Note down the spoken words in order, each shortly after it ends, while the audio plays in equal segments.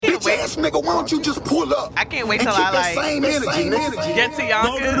ass nigga, why don't you just pull up? I can't wait and till keep I that same energy. get to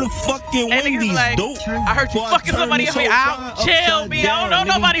Yonkers. Go to the fucking And niggas Wendy's, like, dope. I heard you fucking somebody in me. Chill, me. I don't know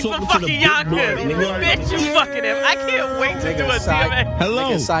nobody from fucking Yonkers. Bitch, you fucking him. I can't wait to do a DMX. Hello.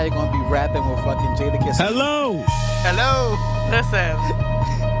 Nigga Saya gonna be rapping with fucking Jadakiss. Hello. Hello. Listen,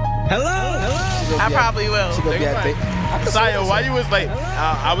 Hello. I probably will. She gonna be at Saya, why you was like,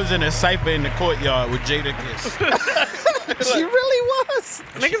 I was in a cypher in the courtyard with Jadakiss. She really was.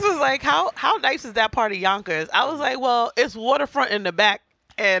 Niggas was like, how nice is that part of Yonkers? I was like, well, it's waterfront in the back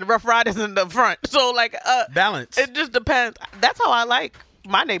and Rough Riders in the front. So like, Balance. it just depends. That's how I like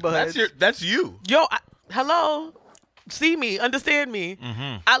my neighborhood. That's you. Yo, hello. See me, understand me.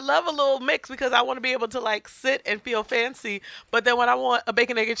 I love a little mix because I want to be able to like sit and feel fancy. But then when I want a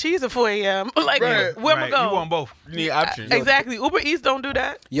bacon, egg, and cheese at 4 a.m., like where am I going? You want both. You need options. Exactly. Uber Eats don't do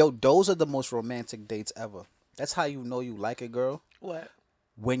that. Yo, those are the most romantic dates ever. That's how you know you like a girl. What?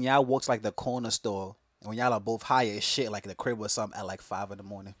 When y'all walks like the corner store, when y'all are both high as shit, like the crib or something at like 5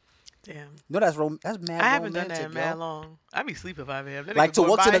 a.m. Damn. No, that's mad. I haven't done romantic, that in mad yo. long. I be sleeping 5 a.m. That Like nigga to going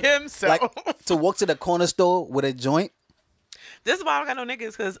walk to by the himself. like to walk to the corner store with a joint. This is why I don't got no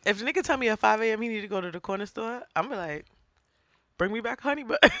niggas, because if a nigga tell me at 5 a.m. he need to go to the corner store, I'm be like, bring me back honey,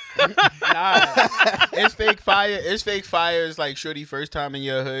 but Nah, it's fake fire. It's fake fire. It's like shorty first time in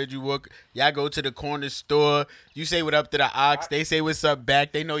your hood. Y'all go to the corner store. You say what up to the ox. They say what's up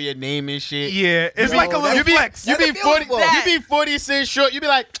back. They know your name and shit. Yeah, it's like a little flex. You be 40. beautiful. You be 40 cents short. You be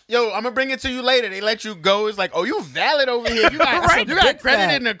like, yo, I'm gonna bring it to you later. They let you go. It's like, oh, you valid over here. You got you got big credit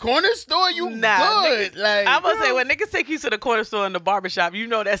fat. in the corner store. You nah. good. Like I'm gonna say when niggas take you to the corner store in the barbershop, you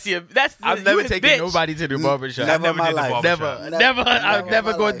know that's I've you never his taken bitch. nobody to the barbershop. Never in my did the life. barbershop. Never. I'm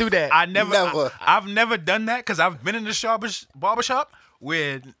never my gonna life. do that. I've never done that because I've been in the barbershop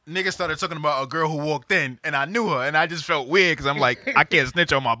where niggas started talking about a girl who walked in and I knew her and I just felt weird because I'm like, I can't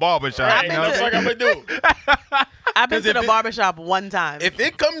snitch on my barbershop. I've You been know what to- I'm What saying? I'm gonna do? I've been 'Cause to if the it- barbershop one time. If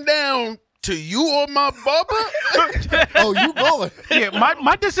it come down to you or my barber, Oh, you going? Yeah,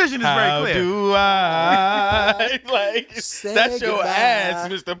 my decision is how very clear. do I like? Say That's your goodbye. ass,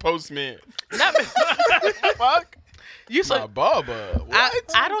 Mr. Postman. Not- Fuck you my so barber.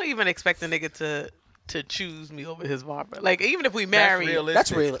 What? I don't even expect a nigga to choose me over his barber. Like even if we married,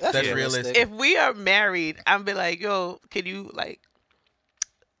 That's real. That's That's realistic. if we are married, I'm be like, yo, can you like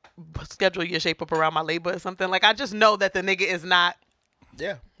schedule your shape up around my labor or something? Like I just know that the nigga is not.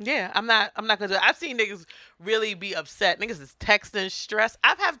 Yeah. Yeah, I'm not gonna do it. I've seen niggas really be upset. Niggas is texting, stressed.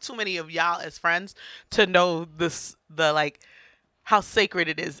 I've had too many of y'all as friends to know the like how sacred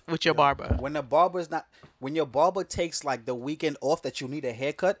it is with your barber. When your barber takes like the weekend off that you need a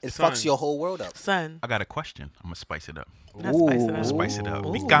haircut, it Son. fucks your whole world up. Son, I got a question. I'm gonna spice it up. not spice it up. Spice it up.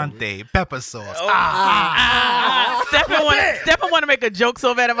 Ooh. Picante, pepper sauce. Stephen want to make a joke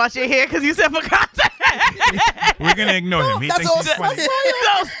so bad about your hair because you said picante. We're gonna ignore him. He That's thinks all. he's funny.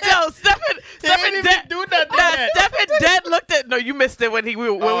 No, Stephen even dead. do nothing to that. Stephen dead looked at. No, you missed it when we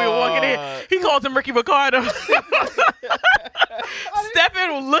were walking in. He called him Ricky Ricardo.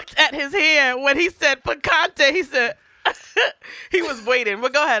 Stephen looked at his hair when he said picante. He said he was waiting.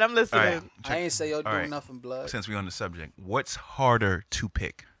 But go ahead, I'm listening. All right, I ain't say yo do right. nothing, blood. Since we're on the subject, what's harder to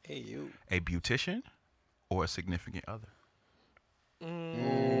pick, Hey you. a beautician or a significant other?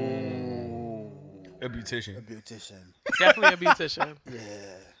 A beautician. A beautician. Definitely a beautician.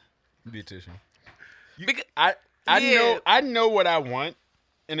 Beautician. Because, I Yeah. know what I want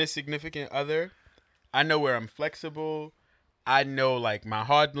in a significant other. I know where I'm flexible. I know like my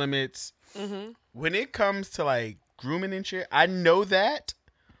hard limits. When it comes to like grooming and shit, I know that,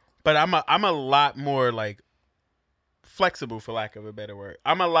 but I'm a lot more like flexible, for lack of a better word.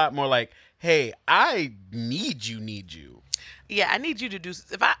 I'm a lot more like, hey, I need you. yeah, I need you to do.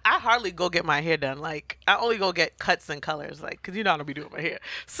 If I hardly go get my hair done. Like I only go get cuts and colors. Like because you know I don't be doing my hair.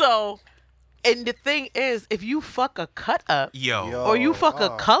 So, and the thing is, if you fuck a cut up Yo. or you fuck a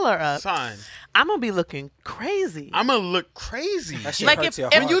color up, Son, I'm gonna be looking crazy. I'm gonna look crazy. That shit Like, hurts if- your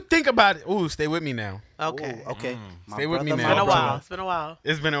if When heart. you think about it, ooh, stay with me now. Okay. Ooh, okay. My Stay with me brother, now. my It's been a brother. while. It's been a while.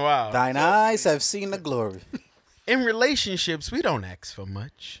 It's been a while. Thine eyes have seen the glory. In relationships, we don't ask for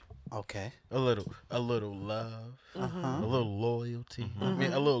much. Okay. A little love, a little loyalty, I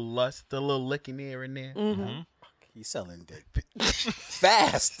mean, a little lust, a little licking here and there. He's selling dick.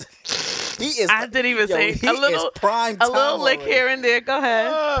 Fast. He is. I didn't even say he a little, is prime a little time lick already. here and there. Go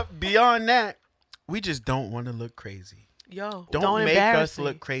ahead. Beyond that, we just don't want to look crazy. Yo, Don't make embarrass us me.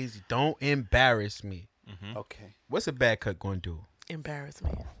 look crazy. Don't embarrass me. Okay. What's a bad cut going to do? Embarrass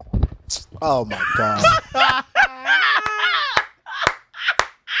me. Oh my God.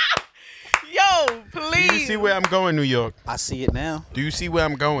 Yo, please. leave. Do you see where I'm going, New York? I see it now. Do you see where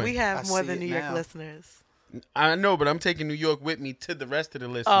I'm going? We have I more see than it New York now. listeners. I know, but I'm taking New York with me to the rest of the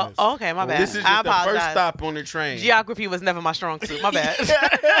listeners. Oh, okay, my bad. This is I just the first apologize. stop on the train. Geography was never my strong suit. My bad.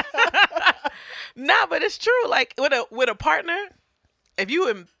 Nah, but it's true. Like with a partner, if you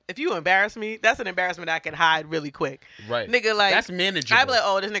embarrass me, that's an embarrassment I can hide really quick. Right. Nigga, like That's manageable. I be like,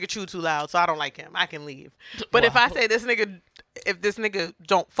 oh, this nigga chew too loud, so I don't like him. I can leave. But if I say if this nigga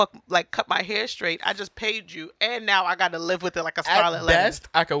don't cut my hair straight, I just paid you, and now I got to live with it like a scarlet At letter, best,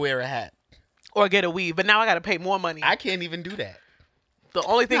 I could wear a hat. or get a weave. But now I got to pay more money. I can't even do that. The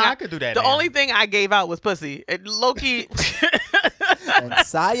only thing No, I could do that The now. only thing I gave out was pussy. And low key. And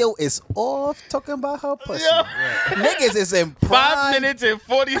Sayo is off talking about her pussy. Niggas is in 5 prime. minutes and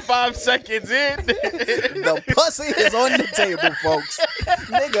 45 seconds in. The pussy is on the table, folks.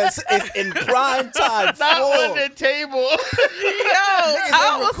 Niggas is in prime time. Not on Full. the table. I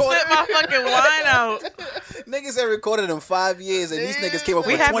almost recording. spit my fucking wine out. Niggas ain't recorded in 5 years, and these niggas came up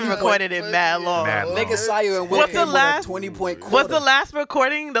We with 20 haven't recorded it mad long. Mad long. Niggas Sayo and Will What's came the with last- a 20-point quarter. What's the last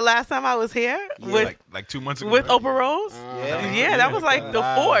recording? The last time I was here like 2 months ago. with Oprah Rose. Yeah. That was like the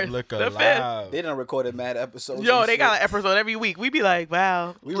fourth, Look the fifth. alive. They done recorded mad episodes. Yo, and they shit. got an episode every week. We be like,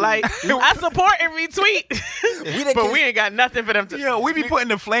 wow, We- I support and retweet, done but came- we ain't got nothing for them to. Yo, we be putting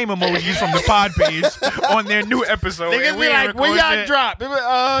the flame emojis from the pod page on their new episode. Niggas and we be ain't like, when record y'all shit. drop? They be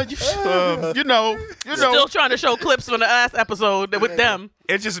like, you know. Still trying to show clips from the last episode with them.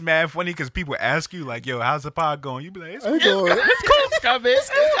 It's just mad funny because people ask you like, "Yo, how's the pod going?" You be like, "It's It's going. It's coming.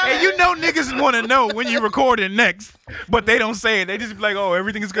 And you know niggas want to know when you recording next, but they don't say it. They just be like, "Oh,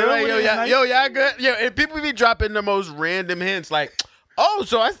 everything is good." Like, with it? Like, y'all good? Yo, and people be dropping the most random hints like, oh,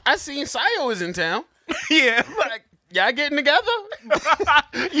 so I seen Sayo is in town. yeah. Like, y'all getting together?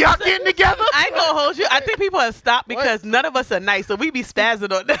 Y'all getting together? I ain't gonna hold you. I think people have stopped because none of us are nice, so we be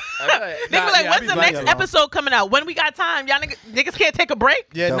spazzing on them. Right. They be like, I when's be the like- next episode coming out? When we got time? Y'all niggas can't take a break?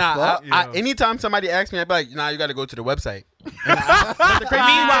 Yeah, The nah. fuck? Yeah. Anytime somebody asks me, I be like, nah, you got to go to the website.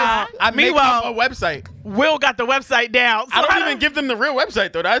 Meanwhile, I make up a website. Will got the website down. So I don't even give them the real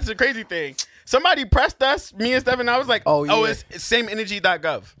website though. That's the crazy thing. Somebody pressed us, me and Stephen. I was like, Oh, yeah. it's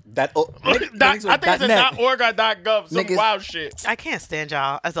sameenergy.gov. That, I think it's a .org or .gov. Some Niggas- wild shit. I can't stand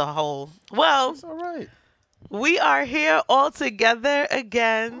y'all as a whole. Well, All right. we are here all together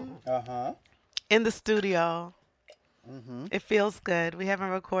again Uh-huh. in the studio. It feels good. We haven't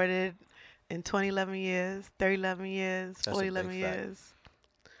recorded in 2011 years, 3011 years, That's a 4011 big fact. years.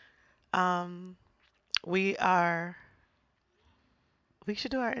 We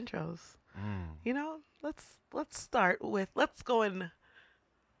should do our intros. You know, let's start with let's go in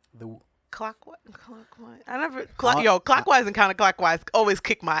The, clockwise. Clockwise and counterclockwise always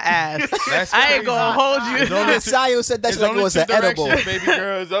kick my ass. That's I ain't gonna hold you. Sayo said that shit like it was an edible. baby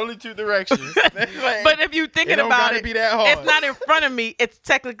girl. It's only 2 directions. But if you thinking It don't about gotta it, be that hard. it's not in front of me. It's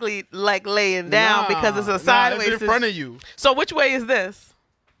technically like laying down because it's a sideways. It's in front of you, So which way is this?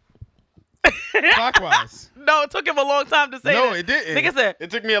 clockwise. No, it took him a long time to say No, that. it didn't. Nigga said,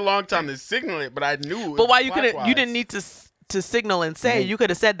 It took me a long time to signal it, but I knew. but why you clockwise. didn't need to signal and say? You could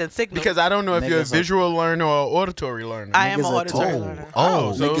have said then signal. Because I don't know if you're a Niggas are- visual learner or an auditory learner. I am an Niggas are auditory told. learner.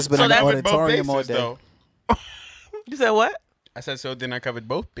 Oh, so- niggas been so in that the would both auditorium all bases, day. though. You said what? I said so. Then I covered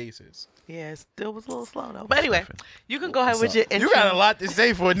both bases. Yeah, it still was a little slow though. But anyway, you can go ahead with your intro. You got a lot to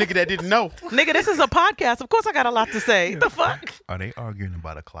say for a nigga that didn't know. Nigga, this is a podcast. Of course I got a lot to say. The fuck? Are they arguing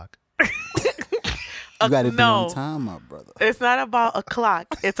about a clock? You gotta be no. on time, my brother. It's not about a clock.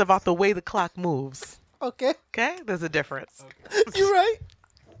 It's about the way the clock moves. Okay. Okay? There's a difference. You right.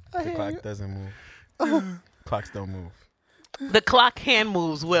 The clock doesn't move. Clocks don't move. The clock hand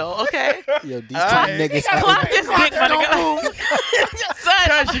moves, Will. Okay? Yo, these two Alright. niggas. Clock this dick, my nigga. Son,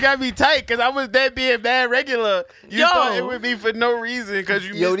 Cause you got me tight. Cause I was there being mad regular. You Yo. thought it would be for no reason. Cause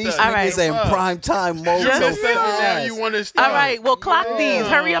you Yo, missed these us. All right. niggas in prime time mode. You Just- so missed us and now fast. you want to start. all right, well, clock these.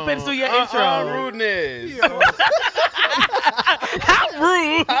 Hurry up and do your intro. Rudeness. How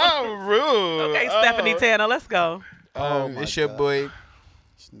rude. How rude. Okay, Stephanie Tanner, let's go. my It's your God. boy Niggas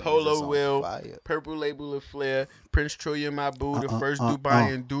is Polo on Will, fire. Purple Label of Flair, Prince Trillian Mabu, the first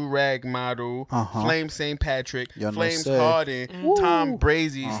Dubai and do-rag model, Flame St. Patrick, Yo, no Flames sir. Harden, Tom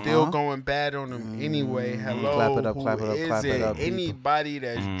Brazy, still going bad on him anyway. Hello, Clap it up, who clap it up, is clap it up, people. Anybody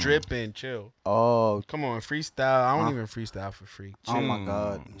that's dripping, chill. Oh, Come on, freestyle. I don't even freestyle for free. Chill. oh my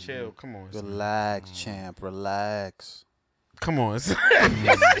God. Chill. Come on. son. Relax, champ. Relax. Come on. son.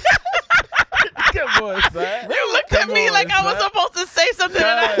 Come on, son. You looked at Come me on, like I was son. supposed to say something,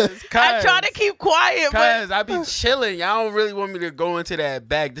 and I Cuz, try to keep quiet, but Cause I be chilling. Y'all don't really want me to go into that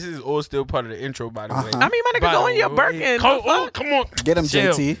bag. This is all still part of the intro, by the way. I mean, my nigga, go in your Birkin. Come, The fuck? come on. Get him,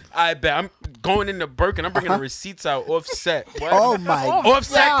 Chill. JT. I bet. going into Birkin. I'm bringing the receipts out offset. What? Oh my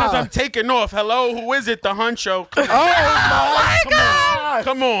Offset because God. I'm taking off. Hello, who is it? The Huncho. Oh my God.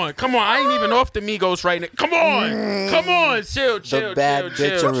 Come on. I ain't even off the Migos right now. Come on. Chill. bad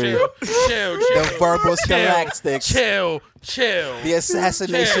bitchery. Chill. The verbal scholastics. Chill. The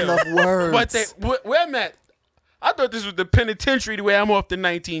assassination Chill. of words. Where I'm at? I thought this was the penitentiary the way I'm off the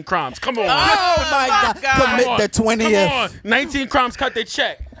 19 crimes. Come on. Oh my God. Commit Come on. the 20th. Come on. 19 crimes, cut the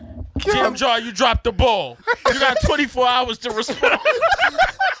check. Jim Jar, you dropped the ball. You got 24 hours to respond.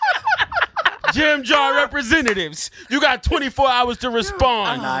 Jim Jar representatives, you got 24 hours to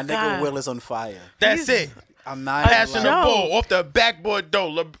respond. Nah, nigga God. Will is on fire. That's it. I'm not Passing the lying. ball off the backboard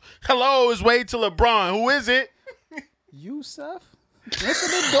door. Hello, is Wade to LeBron. Who is it? You, Seth? Answer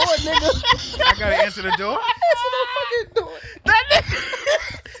the door, nigga. I gotta answer the door.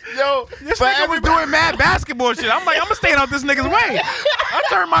 Yo, This nigga was doing mad basketball shit. I'm like, I'm gonna stay out this nigga's way. I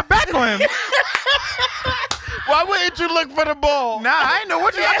turned my back on him. why wouldn't you look for the ball? Nah, I ain't know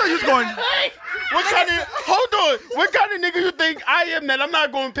what you. I thought you was going. What kind of nigga you think I am that I'm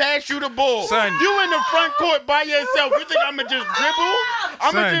not going to pass you the ball? Son. You in the front court by yourself. You think I'm going to just dribble?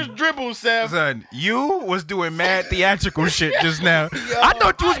 I'm going to Son. just dribble, Seth. Son, you was doing mad theatrical shit just now. I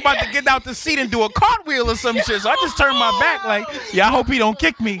thought you was about to get out the seat and do a cartwheel or some shit. So I just turned my back like, yeah, I hope he don't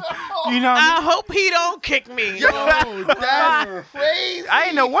kick me. You know what I I hope he don't kick me. Yo, that's crazy. I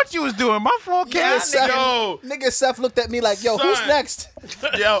ain't know what you was doing. My fault, kid. Nigga, Seth, Yo. nigga Seth looked at me like, yo, who's Son. next?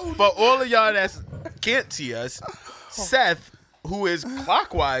 Yo, for all of y'all that can't see us, Seth, who is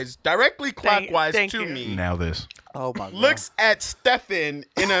directly clockwise thank to you. me, Now this. Oh my God. looks at Stefan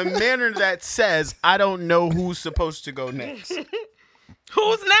in a manner that says, I don't know who's supposed to go next.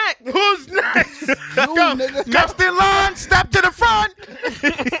 Who's next? Who's next? You, nigga. Next in line, step to the front.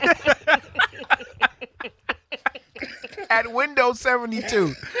 At window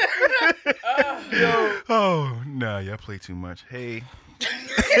 72. Oh, no, y'all play too much. Hey.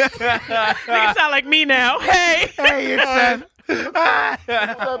 Nigga sound like me now. Hey. Hey, it's Seth.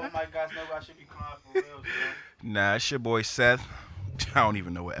 Oh my gosh, no, I should be crying for real, bro. Nah, it's your boy Seth. I don't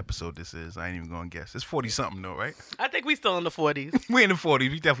even know what episode this is. I ain't even gonna guess. It's 40-something though, right? I think we still in the 40s. We in the 40s.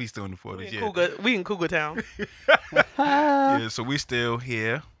 We definitely still in the 40s, yeah. We in Cougar Town. Yeah, so we still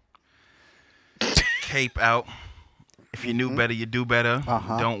here. Cape out. If you knew better, you do better.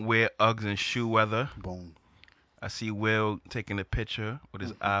 Uh-huh. Don't wear Uggs and shoe weather. Boom. I see Will taking a picture with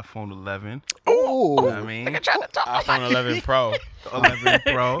his iPhone 11. Ooh. You know what I mean? iPhone 11 Pro. 11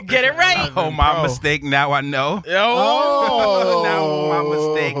 Pro. Get it right. Oh, my Pro. mistake. Now I know. Yo. Now my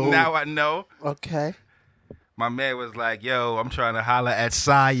mistake. Now I know. Okay. My man was like, yo, I'm trying to holler at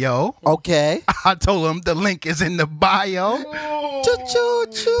Sayo. Okay. I told him the link is in the bio.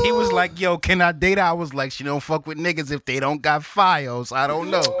 Choo-choo-choo. He was like, yo, can I date her? I was like, she don't fuck with niggas if they don't got files. I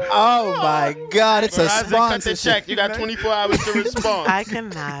don't know. Oh my God, it's a Verizon, cut the sponsorship. check. You got 24 hours to respond. I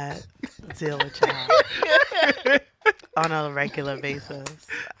cannot deal with y'all on a regular basis.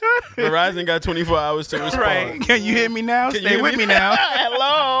 Verizon got 24 hours to respond. Right. Can you hear me now? Can you Stay hear with me now.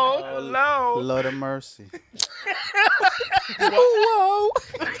 Hello. Hello. Lord of mercy. Whoa.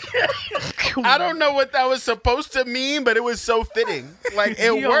 I don't know what that was supposed to mean, but it was so fitting. Like, it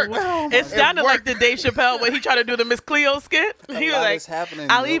Yo, worked. It sounded like worked. the Dave Chappelle when he tried to do the Miss Cleo skit. He was lot like, is happening,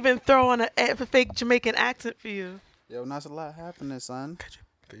 I'll yo. even throw on a fake Jamaican accent for you. Yo, not a lot happening, son.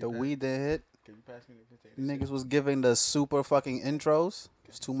 The weed that hit. Niggas was giving the super fucking intros.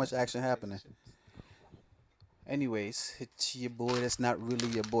 There's too much action happening. Anyways, it's your boy. That's not really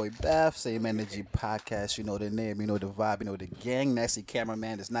your boy Beth. Same Energy Podcast. You know the name. You know the vibe. You know the gang. Nasty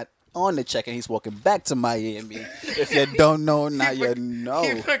cameraman is not on the check and he's walking back to Miami. If you don't know, now you know.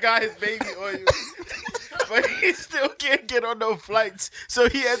 He forgot his baby on you. But he still can't get on no flights, so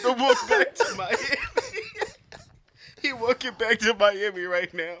he had to walk back to Miami. He walking back to Miami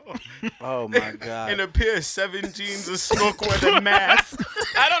right now Oh my God. in a pair of 7 jeans, a smoke with a mask.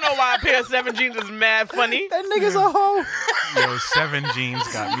 I don't know why a pair of 7 jeans is mad funny. That nigga's a hoe. Yo, 7 jeans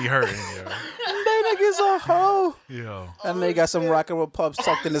got me hurting, yo. That nigga's a hoe. Yo. That nigga got some Rock and Roll Pubs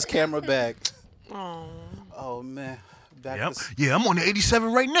tucked in his camera bag. Oh. Oh man. Back Yep. to- Yeah, I'm on the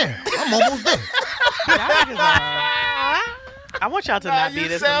 87 right now. I'm almost there. Y'all niggas are- I want y'all to Nah, not be you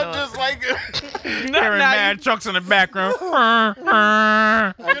this sound annoyed. just like Hearing Nah, mad trucks in the background. get off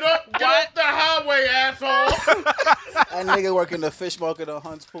the highway, asshole. That nigga working the fish market on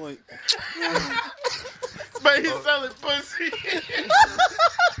Hunts Point. But he's selling pussy.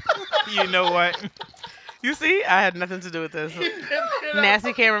 You know what? You see, I had nothing to do with this.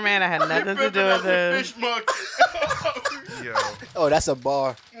 Nasty cameraman, I had nothing to do with this. Fish market. Yo. Oh, that's a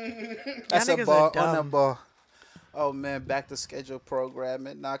bar. That's a niggas bar are on a dumb. bar. Oh man, back to schedule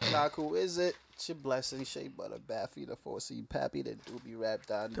programming. Knock knock, who is it? It's your blessing, Shea Butter, Baffy, the 4C Pappy, the Doobie Rap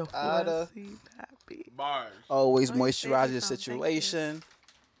Don The Dada. 4C Pappy. Bars. Always Oh, you moisturize saved your some, thank you. situation.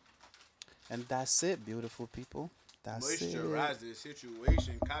 And that's it, beautiful people. That's Moisturize the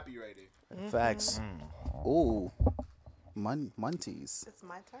situation. Copyrighted. it. Facts. Ooh. Munties. It's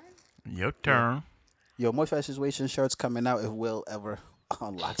my turn. Your turn. Yo, moisturize situation shirts coming out if Will ever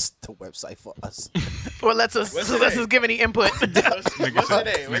unlocks the website for us. Well, let's us give any input. What's today? What's Nigga said,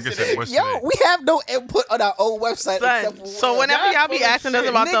 today? what's Yo, today? we have no input on our own website. Son, except for so Will. whenever y'all be full of asking us shit.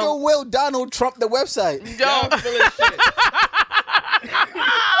 about Nigga the Will Donald Trump the website. Y'all yo, full of shit.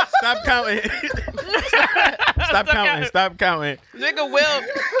 Stop counting. Stop counting. Stop counting. nigga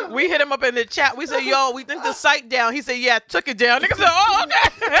Will, we hit him up in the chat. We said, yo, we think the site down. He said, yeah, I took it down. Nigga said, oh,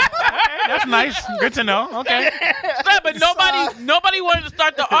 okay. That's nice. Good to know. Okay. But nobody wanted to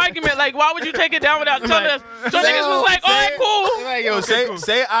start the argument. Like, why would you take it down without telling us? So niggas was like, all right, cool. Like, yo, Okay, say cool.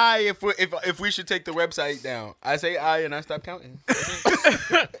 say I if we should take the website down. I say I and I stop counting.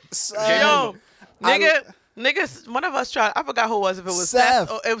 Yo, niggas, one of us tried. I forgot who it was. If it was Seth.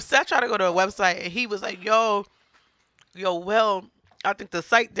 Seth. If Seth tried to go to a website and he was like, yo, Will, I think the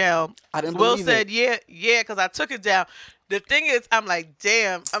site down. I didn't Will believe said, it. yeah, because I took it down. The thing is, I'm like,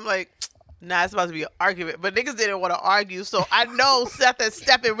 damn. I'm like, nah, it's about to be an argument. But niggas didn't want to argue. So I know Seth and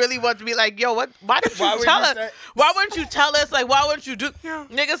Stephen really want to be like, yo, what? Why didn't Why you would tell you us? say- Why wouldn't you tell us? Like, why wouldn't you do?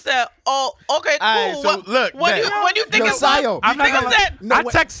 Niggas said, oh, okay, cool. All right, so What- look, when you bet. when you think Yo, it's Sayo, I'm not niggas gonna said, No, I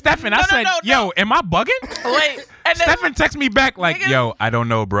wait. text Stefan. I No, no, said, no, yo, no. am I bugging? wait, and then Stefan text me back like, Nigga. yo, I don't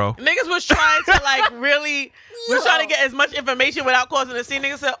know, bro. niggas was trying to like really was trying to get as much information without causing a scene.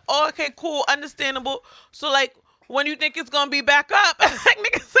 Niggas said, oh, okay, cool, understandable. So like, when you think it's gonna be back up? Like,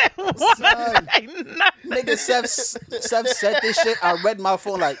 niggas said, what? Son. Nothing. Nigga, Seth said this shit. I read my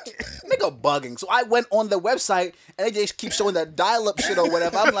phone like, nigga bugging. So I went on the website and they just keep showing that dial-up shit or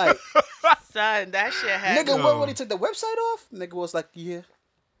whatever. I'm like, Son, that shit had nigga, me. Will already took the website off? Nigga was like, yeah.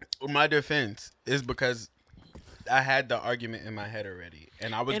 My defense is because I had the argument in my head already,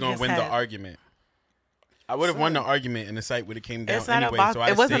 and I was In gonna his win the head. argument. I would have won the argument, and the site would have came down It's not anyway. about. so I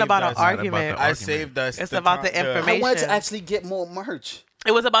it wasn't saved about an us- argument. the I argument. saved us. It's about the I information. wanted to actually get more merch.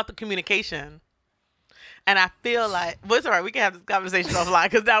 It was about the communication. And I feel like, well, it's all right. We can have this conversation offline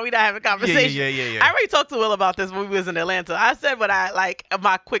because now we're not having conversation. yeah. I already talked to Will about this when we was in Atlanta. I said what I like,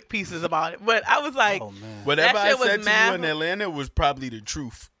 my quick pieces about it. But I was like, Oh man. Whatever That I shit was said to mad- you in Atlanta was probably the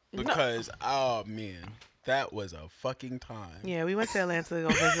truth because oh man, that was a fucking time. yeah, we went to Atlanta to go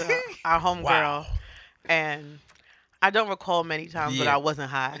visit our homegirl. And I don't recall many times, but Yeah. I wasn't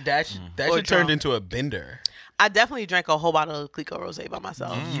high. That Or shit turned drunk. into a bender. I definitely drank a whole bottle of Clico Rosé by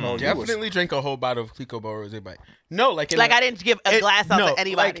myself. Oh, you Definitely drink a whole bottle of Clico Rosé, but no, like in Like a- I didn't give a glass out to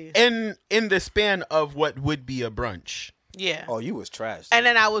anybody. Like in the span of what would be a brunch. yeah. Oh, you was trash. And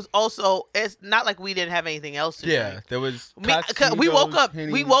then I was also. It's not like we didn't have anything else to Yeah, drink. there was. We woke Casamigos, up.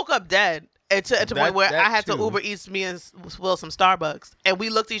 Henny. We woke up dead. At a point where that I had to too. Uber Eats me and Will some Starbucks, and we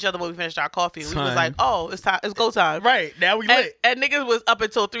looked at each other when we finished our coffee. And we was Son. like, "Oh, it's time. It's go time." Right now we And, lit. and niggas was up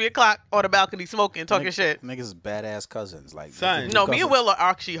until 3:00 on the balcony smoking, talking shit. Niggas is badass cousins. Like, Son. No, me and Will are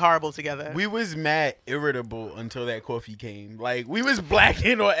actually horrible together. We was mad irritable until that coffee came. Like we was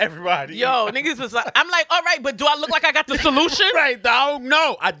blacking on everybody. Yo, niggas was like, I'm like, all right, but do I look like I got the solution? right? I don't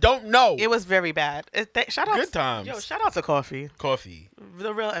know. I don't know. It was very bad. Shout out, Good times. Yo, shout out to coffee, Coffee.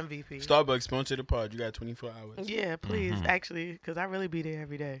 the real MVP. Starbucks sponsor the pod. You got 24 hours. Yeah, please, actually, because I really be there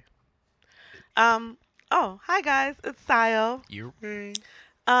every day. Oh, hi guys, it's Sayo. You.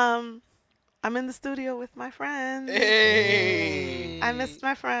 I'm in the studio with my friends. Hey. I missed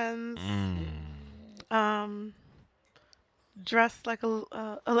my friends. Dressed like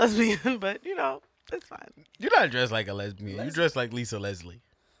a lesbian, but you know, it's fine. You're not dressed like a lesbian. You dress like Lisa Leslie.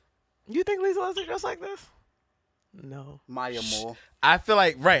 You think Lisa Leslie dressed like this? No. Maya Moore. I feel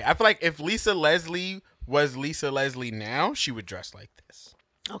like if Lisa Leslie was Lisa Leslie now, she would dress like this.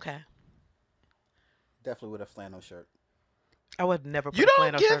 Okay. Definitely with a flannel shirt. I would never put You a don't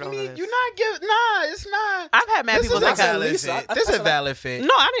flannel give shirt over me. this. You're not give. Nah, it's not. I've had mad This people is a think I. valid Lisa. fit. I This is a said- valid fit.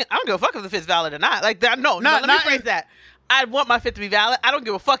 No, I don't give a fuck if it's valid or not. Like that. No, Not- let me not phrase in- that. I want my fit to be valid. I don't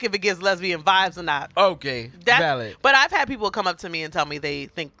give a fuck if it gives lesbian vibes or not. Okay, valid. But I've had people come up to me and tell me they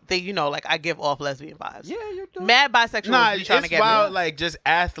think like I give off lesbian vibes. Yeah, you do. Mad bisexuals Nah, be trying to it's get wild. me. Like just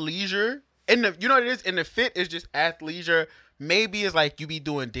athleisure. And the, you know what it is? In the fit is just athleisure. Maybe it's like you be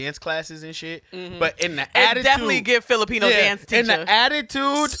doing dance classes and shit. But in the It attitude, definitely give Filipino dance teacher. in the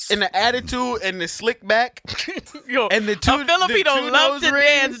attitude, and the slick back, Yo, and the two a Filipino the two loves nose to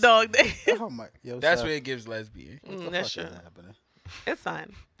rings, dance, dog. Oh my. Yo, That's Seth, where it gives lesbian. what the That's fuck true. is happening? It's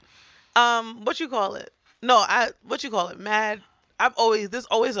fine. What you call it? No, what you call it? Mad. There's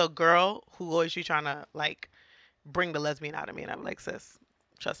always a girl who always she trying to like bring the lesbian out of me, and I'm like, sis,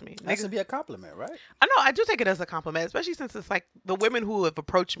 trust me. That Niggas, should be a compliment, right? I know I do take it as a compliment, especially since it's like the women who have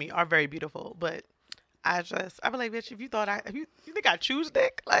approached me are very beautiful, but I be like, bitch, if you think I choose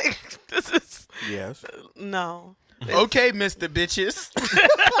dick, like this is Yes. no. Okay, Mr. Bitches.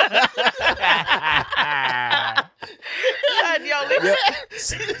 God, yo,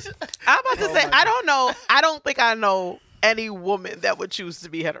 I'm about to say I don't know. I don't think I know any woman that would choose to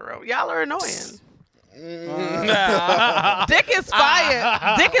be hetero. Y'all are annoying. Dick is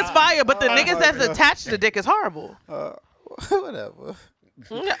fire. Dick is fire, but the niggas that's attached to the dick is horrible. Whatever.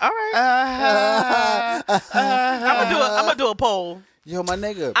 Yeah, all right. I'm gonna do a poll. Yo, my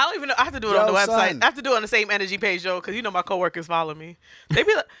nigga. I don't even know. I have to do it on the website. I have to do it on the same energy page, though, because you know my coworkers follow me. They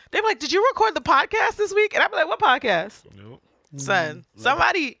be like, "Did you record the podcast this week?" And I be like, "What podcast?" Nope. Son,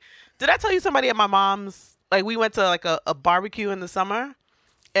 somebody. Did I tell you somebody at my mom's? Like we went to like a barbecue in the summer,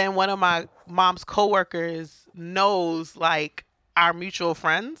 and one of my mom's coworkers knows like our mutual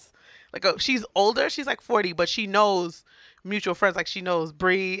friends. Like she's older. She's like 40, but she knows mutual friends. Like she knows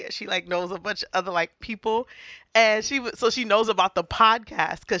Bree. She like knows a bunch of other like people. And she knows about the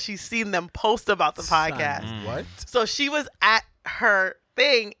podcast because she's seen them post about the podcast. What? So she was at her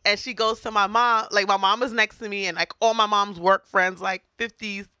thing and she goes to my mom. Like my mom was next to me and like all my mom's work friends, like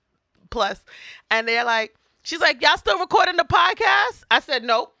 50s plus. And they're like, she's like, y'all still recording the podcast? I said,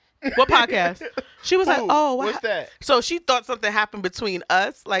 nope. What podcast? She was like, oh, what's that? So she thought something happened between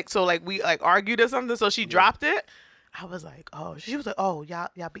us. Like, so like we like argued or something. So she dropped it. I was like, oh, she was like, oh, y'all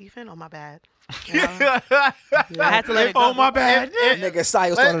beefing? Oh, my bad. I had to let it go. Oh, my bad. Nigga,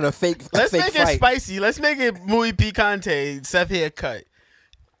 Sayo started a fake Let's fake make fight. it spicy. Let's make it muy picante. Seth haircut.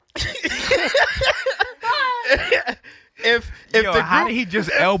 if Yo, the how group, did he just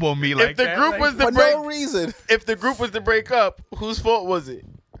elbow me like if the that? group Like, was to For break, no reason. if the group was to break up, whose fault was it?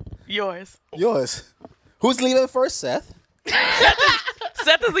 Yours. Yours. Who's leaving first, Seth?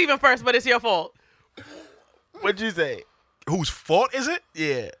 Seth is leaving first, but it's your fault. What'd you say? whose fault is it?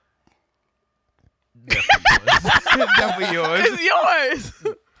 Yeah. Definitely yours. It's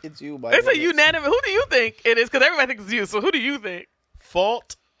yours. It's you, my It's a nigga. unanimous. Who do you think it is? Because everybody thinks it's you. So who do you think?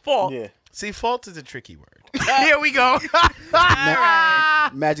 Fault. Fault. Yeah. See, fault is a tricky word. Here we go.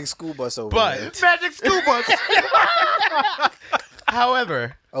 Magic school bus over But- there. Magic school bus.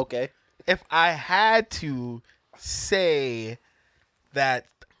 However, Okay. if I had to say that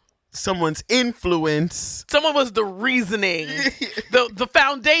someone's influence, Someone was the reasoning, the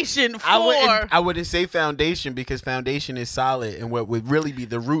foundation for I wouldn't say foundation because foundation is solid, and what would really be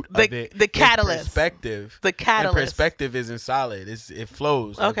the root of it, the is catalyst. perspective. The catalyst. And perspective isn't solid. It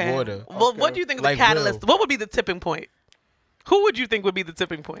flows Okay. like water. Well, what do you think of Like the catalyst? will. What would be the tipping point? Who would you think would be the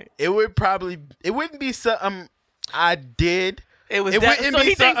tipping point? It wouldn't be something I did. It was It that, wouldn't so be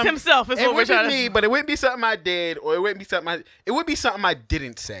he thinks something- himself is It what we're would be trying me, to. but it wouldn't be something I did, or it wouldn't be something it would be something I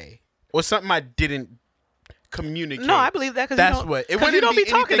didn't say, or something I didn't communicate. No, I believe that because That's you don't, what. It 'cause you wouldn't don't be be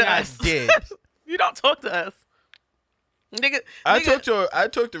talking to anything I us. did. You don't talk to us, nigga. I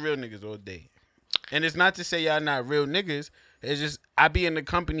nigga, talk to real niggas all day, and it's not to say y'all not real niggas. It's just I be in the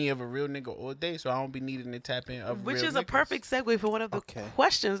company of a real nigga all day, so I don't be needing to tap in of which real is a niggas. perfect segue for one of the Okay.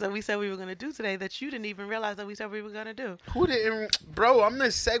 questions that we said we were going to do today that you didn't even realize that we said we were going to do. Who didn't, bro? I'm the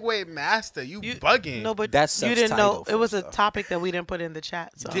segue master. You bugging? No, but That's you Seth's didn't know title it was a first, though. topic that we didn't put in the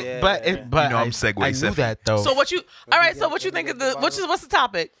chat. So, but You know I'm segue I knew Seth. that though. so what you? All right. So get- what you let me think of get the? the What's the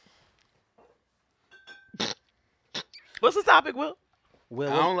topic? What's the topic, Will?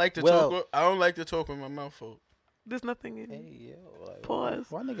 Well, I don't like to talk. I don't like to talk with my mouth full. There's nothing in. Hey, yo, like, Pause.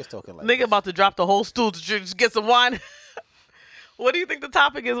 why niggas talking like Nigga this? about to drop the whole stool to just get some wine. What do you think the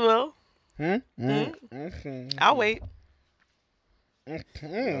topic is, Will? I'll wait. Yo,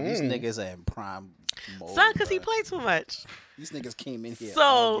 these niggas are in prime mode. Son, because he bruh. played too much. These niggas came in here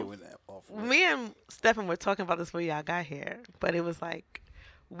So, arguing that off. Me and Stefan were talking about this before y'all got here, but it was like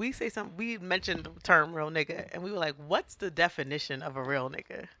we mentioned the term real nigga, and we were like, what's the definition of a real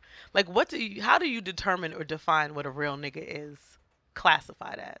nigga? Like, how do you determine or define what a real nigga is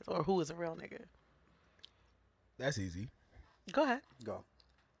classified as, or who is a real nigga? That's easy. Go ahead. Go.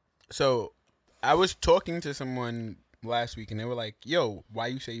 So, I was talking to someone last week, and they were like, "Yo, why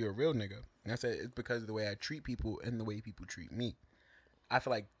you say you're a real nigga?" And I said, "It's because of the way I treat people and the way people treat me." I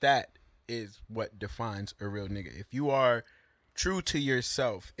feel like that is what defines a real nigga. If you are true to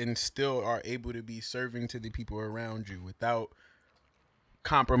yourself and still are able to be serving to the people around you without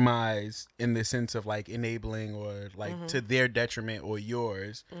compromise in the sense of like enabling or like to their detriment or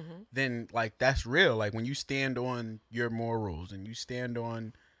yours, then like that's real. Like when you stand on your morals and you stand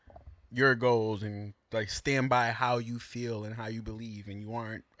on your goals and like stand by how you feel and how you believe, and you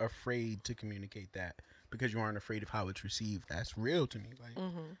aren't afraid to communicate that because you aren't afraid of how it's received. That's real to me. Like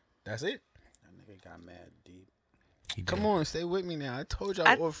that's it. That nigga got mad deep. Come on, stay with me now. I told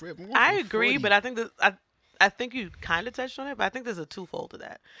y'all off rip. I agree, but I think that I think you kind of touched on it, but I think there's a twofold to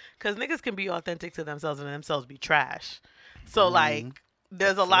that. Because niggas can be authentic to themselves and themselves be trash. So, like,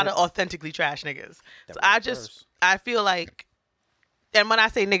 there's a lot of authentically trash niggas. So I feel like, and when I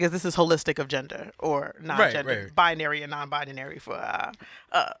say niggas, this is holistic of gender or non-gender, right. binary and non-binary for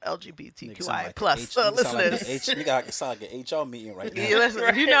LGBTQI plus listeners. You got sound like an HR meeting right now. Yeah,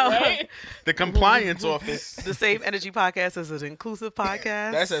 listen, you know, the compliance office. the Save Energy Podcast is an inclusive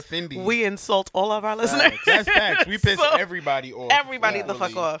podcast. That's offending. We insult all of our listeners. That's facts. We piss So, everybody off. Everybody the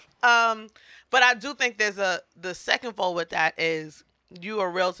fuck off. But I do think there's the second fold with that is you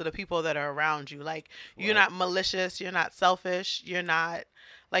are real to the people that are around you. Like, you're not malicious. You're not selfish. You're not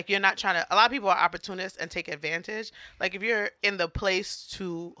trying to. A lot of people are opportunists and take advantage. Like, if you're in the place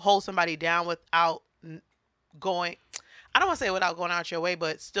to hold somebody down without going, I don't want to say without going out your way,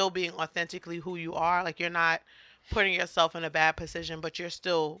 but still being authentically who you are. Like, you're not putting yourself in a bad position, but you're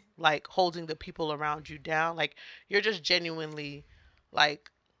still, like, holding the people around you down. Like, you're just genuinely, like,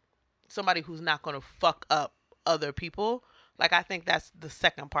 somebody who's not going to fuck up other people. Like, I think that's the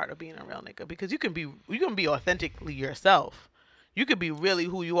second part of being a real nigga, because you can be authentically yourself. You could be really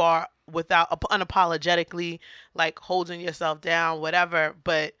who you are without unapologetically, like, holding yourself down, whatever.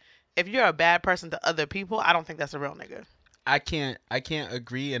 But if you're a bad person to other people, I don't think that's a real nigga. I can't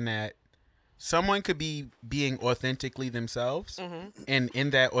agree in that. Someone could be being authentically themselves and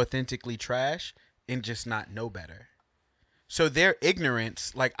in that authentically trash and just not know better. So their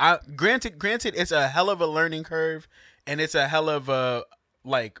ignorance, like, granted, it's a hell of a learning curve and it's a hell of a,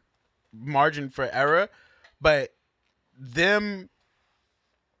 like, margin for error, but them.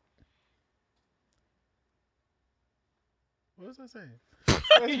 What was I saying? That's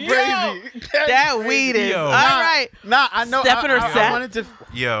crazy. That weed is all right. Nah, I know. I wanted to.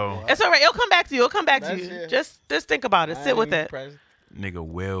 Yo, It's all right. It'll come back to you. It. Just think about it. Sit with it. nigga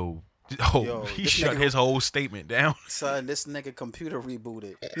Will. Oh, Yo, he this shut nigga- his whole statement down. Son, this nigga computer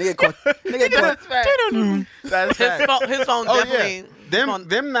rebooted. That's His phone Oh definitely. yeah,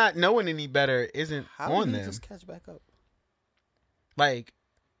 them not knowing any better isn't How on did he them. just catch back up? Like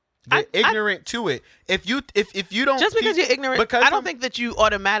they're ignorant to it. If you don't Just because teach- you're ignorant, because I don't from- think that you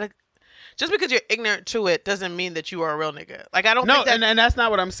automatic. Just because you're ignorant to it doesn't mean that you are a real nigga. Like, I don't No, think that. and that's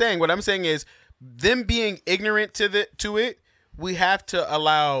not what I'm saying. What I'm saying is them being ignorant to it. We have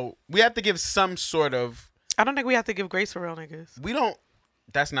to give some sort of. I don't think we have to give grace for real niggas. We don't.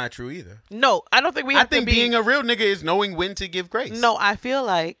 That's not true either. No, I don't think we have I think to be. being a real nigga is knowing when to give grace. No, I feel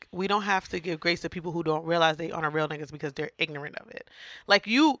like we don't have to give grace to people who don't realize they aren't real niggas because they're ignorant of it. Like,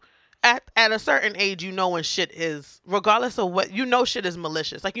 you, at a certain age, you know when shit is, regardless of what, you know shit is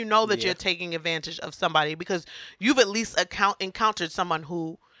malicious. Like, you know that you're taking advantage of somebody because you've at least encountered someone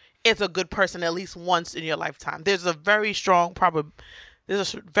who is a good person at least once in your lifetime. There's a very strong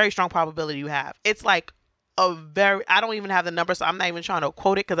probability you have. It's like I don't even have the number, so I'm not even trying to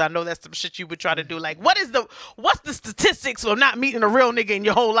quote it because I know that's some shit you would try to do. Like, what's the statistics for not meeting a real nigga in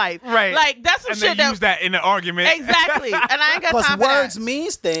your whole life? Right. Like, that's some And shit they use that in the argument. Exactly. And I ain't got Plus, time for words that.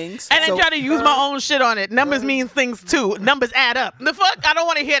 means things. And then so- try to use my own shit on it. Numbers mean things too. Numbers add up. The fuck? I don't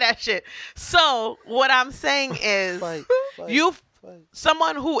want to hear that shit. So what I'm saying is, Fight.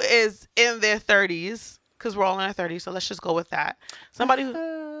 someone who is in their 30s, because we're all in our 30s, so let's just go with that. Somebody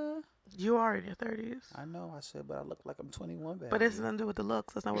who you are in your 30s, I know, I said, but I look like I'm 21. Baby. but it's nothing to do with the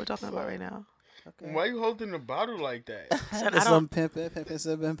looks. That's not what we're talking about right now. Okay. Why you holding the bottle like that? Said, It's I some don't. pimping.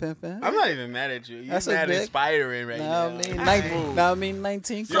 I'm not even mad at you. You're That's a mad big- inspiring right now. I mean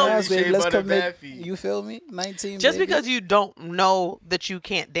 19 So- class, baby. Shea Let's Butter commit. Baffy. You feel me? 19. Just baby. because you don't know that you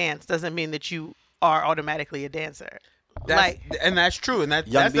can't dance doesn't mean that you are automatically a dancer. And that's true, and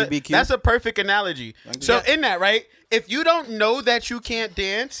Young that's BBQ. that's a perfect analogy. So BBQ. in that, right, if you don't know that you can't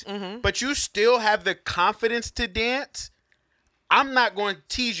dance, but you still have the confidence to dance, I'm not going to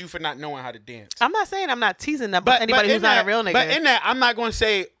tease you for not knowing how to dance. I'm not saying I'm not teasing anybody who's in not that- a real nigga. But in that, I'm not going to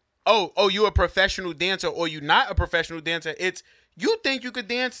say, oh, you a professional dancer or you not a professional dancer. It's you think you could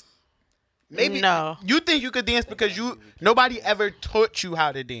dance. Maybe No. you think you could dance because nobody ever taught you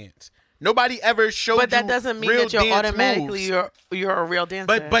how to dance. Nobody ever showed you. But that doesn't mean real that you're dance automatically moves. you're a real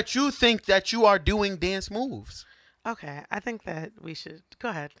dancer. But you think that you are doing dance moves. Okay, I think that we should go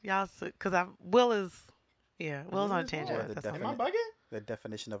ahead, y'all, because Will's on a tangent. That's Am all. Am I bugging? The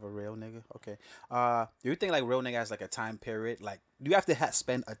definition of a real nigga. Okay. Do you think like real nigga has like a time period? Like, do you have to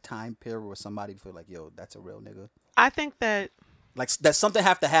spend a time period with somebody to feel like, yo, that's a real nigga? I think that Like that something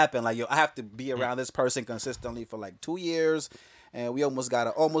have to happen. Like, yo, I have to be around this person consistently for like 2 years, and we almost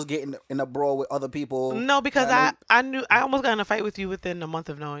get in a brawl with other people. No, because I I almost got in a fight with you within a month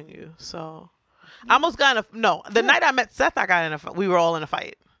of knowing you. So I almost got in a the night I met Seth, I got in a fight. We were all in a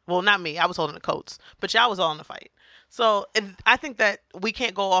fight. Well, not me. I was holding the coats, but y'all was all in a fight. So I think that we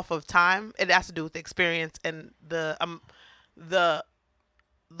can't go off of time. It has to do with the experience and the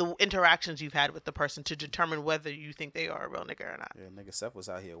interactions you've had with the person to determine whether you think they are a real nigga or not. Yeah, nigga, Seth was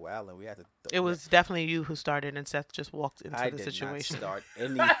out here wilding. We had to. It was definitely you who started, and Seth just walked into I the did situation. not start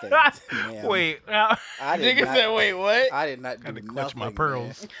anything. Man. Wait, I did Nigga not, said, "Wait, what?" I did not do gotta nothing. clutch my man.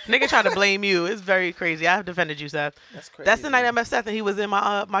 pearls. Nigga tried to blame you. It's very crazy. I have defended you, Seth. That's crazy. That's the night I met Seth, and he was in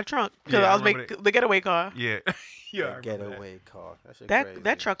my trunk because Yeah, I I was remember making the getaway car. Yeah, yeah. I remember Getaway car. That shit That crazy.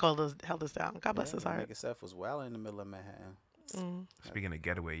 that truck held us down. God bless his heart. Nigga, Seth was wild in the middle of Manhattan. Speaking of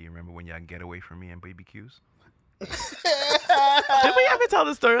getaway, you remember when y'all get away from me and Baby Q's? Did we ever tell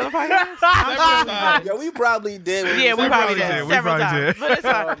the story on the podcast? Yo, we probably did. when Yeah, we probably probably did did. We several probably times. did. But it's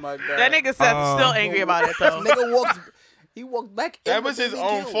Oh fine. my god. That nigga Seth's still angry about it though. Nigga walked. He walked back. That in was with his BB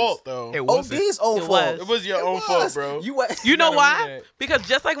own Kills. fault, though. It OD's wasn't. own It fault. was. It was your It own was. fault, bro. You know gotta why? admit that. Because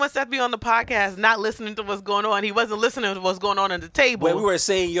just like when Seth be on the podcast, not listening to what's going on, he wasn't listening to what's going on at the table. When we were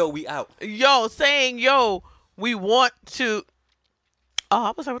saying, yo, we out. saying, we want to. Oh,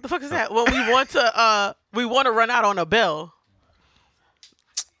 I was like, what the fuck is that? Well, we want to run out on a bill.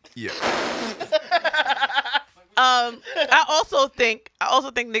 Yeah. I also think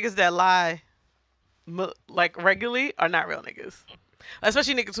niggas that lie, like regularly, are not real niggas.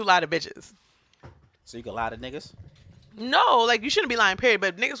 Especially niggas who lie to bitches. So you can lie to niggas? No, like you shouldn't be lying, period.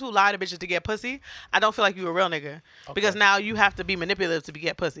 But niggas who lie to bitches to get pussy, I don't feel like you a real nigga because now you have to be manipulative to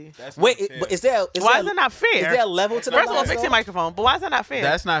get pussy. That's Wait, not fair. but is there? Why is that not fair? Is there a level to the First of all, lies, fix though? your microphone. But why is that not fair?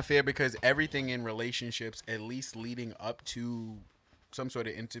 That's not fair because everything in relationships, at least leading up to some sort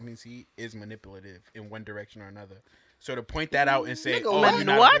of intimacy, is manipulative in one direction or another. So to point that out and say, Nigga, "Oh, what? you're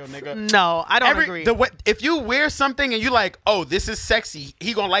not what? a real nigga." No, I don't agree. If you wear something and you like, "Oh, this is sexy,"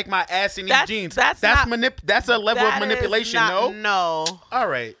 he gonna like my ass in these That's- jeans. that's That's not- That's a level That of is manipulation. not- No. No. All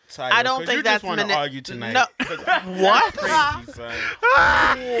right, Tyler, I don't 'cause think you that's just want to mani- argue tonight. No. 'Cause What? Crazy, son.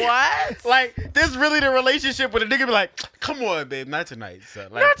 What? Like this really the relationship where the nigga be like, "Come on, babe, not tonight, son.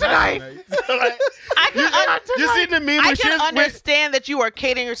 Like, Not tonight." Like, I can, you see the meme? I when she can was- understand that you are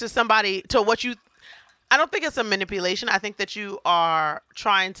catering to somebody to what you. I don't think it's a manipulation. I think that you are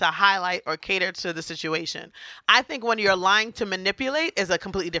trying to highlight or cater to the situation. I think when you're lying to manipulate is a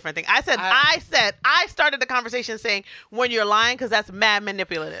completely different thing. I started the conversation saying when you're lying because that's mad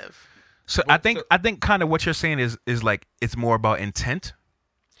manipulative. So I think kind of what you're saying is like it's more about intent.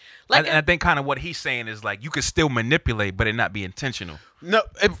 Like And I think kind of what he's saying is like you could still manipulate, but it not be intentional. No,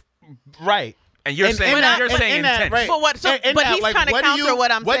 right. And you're saying but I- you're but saying in that, intent. right. But what- so- In but that, he's trying to what do counter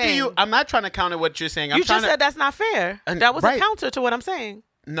what I'm what saying. Do you, I'm not trying to counter what you're saying. I'm you trying just said that's not fair. And- That was right. a counter to what I'm saying.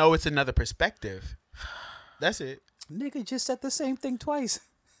 No, it's another perspective. That's it. Nigga just said the same thing twice.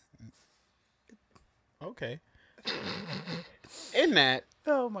 Okay. In that,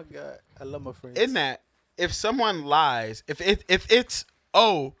 Oh my god, I love my friends. if someone lies, if it's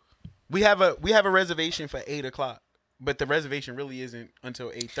we have a reservation for 8:00, but the reservation really isn't until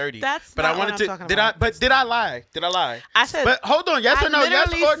 8:30. That's but not I wanted what to. I'm talking Did about. I? But did I lie? Did I lie? I said. But hold on. Yes I or no?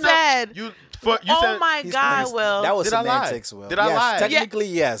 Yes literally or no? said- You oh said. my He's- God, he's- Will. That was Did I lie? semantics, Will. Did I yes, lie? Technically,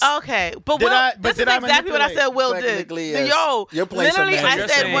 yes. Okay, but Did Will, I- but this did is I exactly what I said Will did. Technically, yes. Yo, You're playing literally, I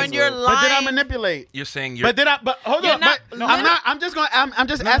semantics. said You're when saying- you're But lying. But did I manipulate? You're saying you're. But did I? But hold You're on. not- but no, I'm no. not. I'm just going. I'm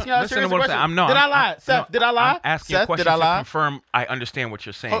just asking y'all a Listen to serious what I'm question. saying. Did I lie? Seth, did I lie? I'm asking Seth, a question did I to lie? confirm I understand what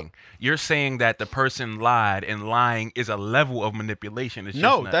you're saying. You're saying that the person lied, and lying is a level of manipulation. It's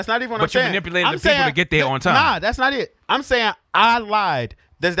No, just that's not even what but I'm saying. you manipulated I'm the people to saying- get there on time. Nah, that's not it. I'm saying I lied.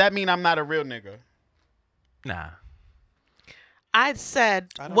 Does that mean I'm not a real nigga? Nah. I said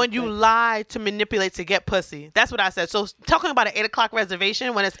don't when you think- lie to manipulate to get pussy. That's what I said. So talking about an 8:00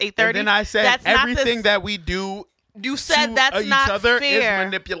 reservation when it's 8:30. And then I said that's not everything this, that we do you said to that's each not other fair. is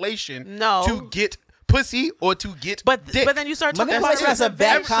manipulation. No. To get pussy or to get but dick. then you start talking Manipulation about has a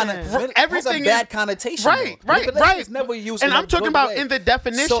bad reservation. Everything has a bad is- connotation. Right, though. right, Manipulation right. is never used. And in a I'm talking good about way. in the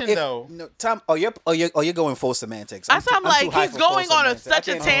definition, So if, though. No, Tom, you're going full semantics. I'm too like high he's for full going on semantics. such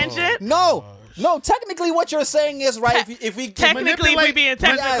I a can't- tangent. No, No, technically, what you're saying is right. If we Technically, we being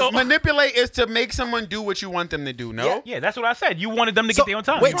technical. Manipulate is to make someone do what you want them to do. No. Yeah, that's what I said. You wanted them to get there on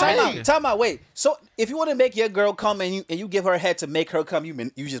time. Wait, Right. time out. Wait. So if you want to make your girl come and you give her head to make her come, you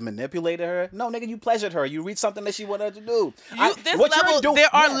just manipulated her? No, nigga, you pleasured her. You read something that she wanted her to do.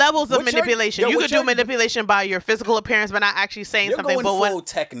 There are levels of what you're- manipulation. yo, You what could do you're- manipulation by your physical appearance, but not actually saying You're something. going But full when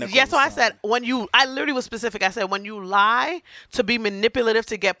technical, yeah, so I son. said I literally was specific. I said when you lie to be manipulative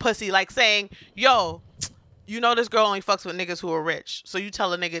to get pussy, like saying, "Yo, you know this girl only fucks with niggas who are rich." So you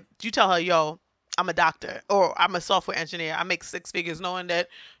tell her, "Yo, I'm a doctor or I'm a software engineer. I make 6 figures," knowing that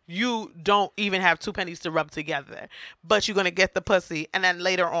you don't even have 2 pennies to rub together, but you're gonna get the pussy, and then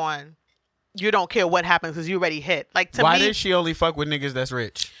later on, you don't care what happens because you already hit. Like to Why me, does she only fuck with niggas that's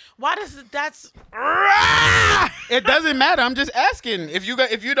rich? why does that's It doesn't matter. I'm just asking. If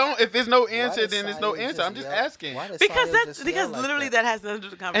there's no answer, did then there's no Saya answer. I'm just yell? asking. Why did because Saya that's just because yell like literally that? that has nothing to do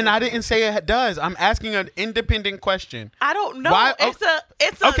with the conversation. And I didn't say it does. I'm asking an independent question. I don't know. Why- It's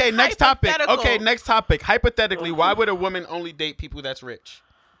a Okay, next topic. hypothetical. Okay, next topic. Hypothetically, why would a woman only date people that's rich?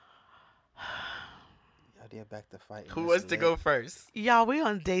 Y'all dare back to fight. Who wants to go first? Y'all, we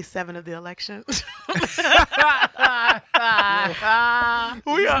on day 7 of the election.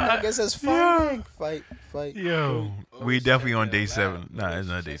 We are. I guess it's fighting. Fight. Yo, we definitely on day 7. Nah, it's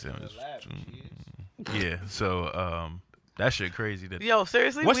not day 7. Yeah, so that shit crazy. Yo,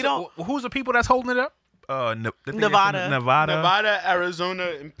 seriously, What's we don't. who's the people that's holding it up? The thing that's in Nevada. Nevada,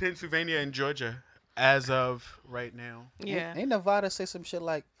 Arizona, and Pennsylvania, and Georgia, as of right now. Yeah. Ain't Nevada say some shit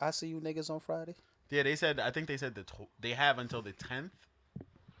like, "I see you niggas on Friday"? Yeah, they said. I think they said they have until the 10th.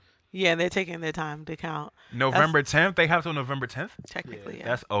 Yeah, they're taking their time to count. November 10th. They have till November 10th. Technically, yeah.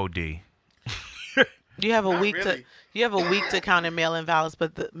 That's OD. You have a Not week really. to count in mail-in ballots,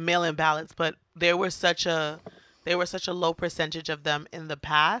 but there were such a low percentage of them in the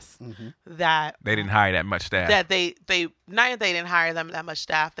past that They didn't hire that much staff. that they not that they didn't hire them that much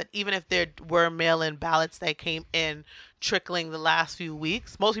staff, that even if there were mail-in ballots that came in trickling the last few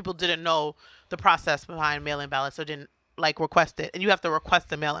weeks, most people didn't know the process behind mail-in ballots or didn't request it, and you have to request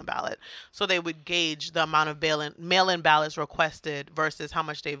the mail-in ballot. So they would gauge the amount of mail-in ballots requested versus how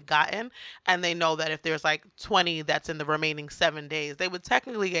much they've gotten, and they know that if there's 20 that's in the remaining 7 days, they would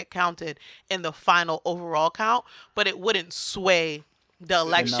technically get counted in the final overall count, but it wouldn't sway the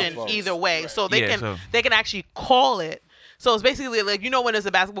election votes. either way. So they Yeah, they can actually call it. So it's basically when there's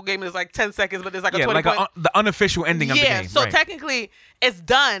a basketball game, there's 10 seconds, but there's a 20 point. the unofficial ending of the game. So right. technically, it's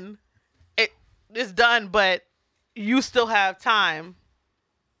done. It's done, but you still have time.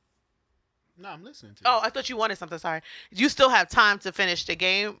 No, I'm listening to you. Oh, I thought you wanted something. Sorry. You still have time to finish the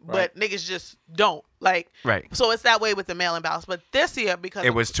game, but niggas just don't. Right. So it's that way with the mail-in ballots. But this year, because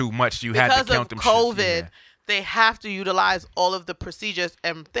It was too much. You had to because count of them COVID, shits. Yeah. they have to utilize all of the procedures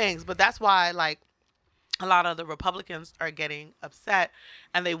and things. But that's why, a lot of the Republicans are getting upset,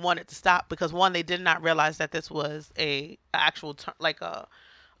 and they want it to stop because, one, they did not realize that this was a actual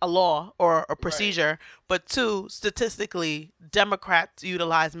a law or a procedure, but 2, statistically, Democrats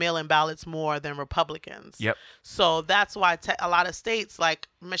utilize mail-in ballots more than Republicans. Yep. So that's why a lot of states like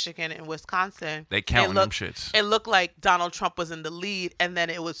Michigan and Wisconsin, They counting them shits. It looked like Donald Trump was in the lead, and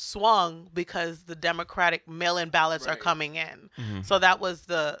then it was swung because the Democratic mail-in ballots are coming in. So that was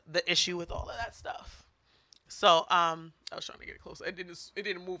the issue with all of that stuff. So I was trying to get it closer. It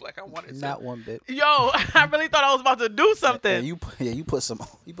didn't move like I wanted to. Not one bit. Yo, I really thought I was about to do something. You put some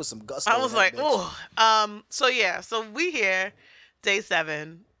gusto. I was in like, that bitch. oh. So we here, day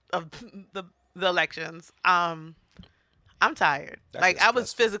 7 of the elections. I'm tired. That's I was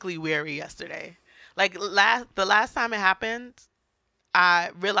stressful. physically weary yesterday. The last time it happened,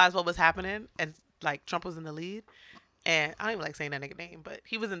 I realized what was happening, and Trump was in the lead, and I don't even like saying that nigga name, but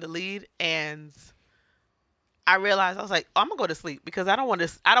he was in the lead, and I realized I was like, oh, I'm gonna go to sleep because I don't want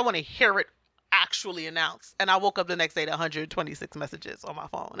to hear it actually announced. And I woke up the next day to 126 messages on my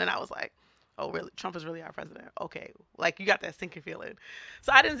phone, and I was like, oh, really? Trump is really our president? Okay, you got that sinking feeling.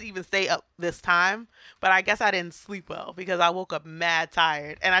 So I didn't even stay up this time, but I guess I didn't sleep well because I woke up mad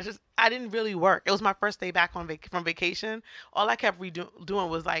tired, and I didn't really work. It was my first day back from vacation. All I kept doing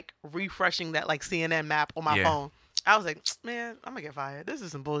was refreshing that CNN map on my phone. I was like, man, I'm gonna get fired. This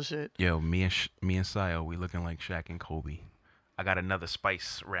is some bullshit. Yo, me and Sayo, we looking like Shaq and Kobe. I got another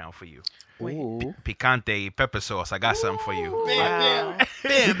spice round for you. Ooh. Picante pepper sauce. I got something for you. Wow.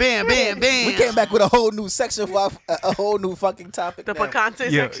 Bam, bam, bam, bam. We came back with a whole new section for a whole new fucking topic. The now. picante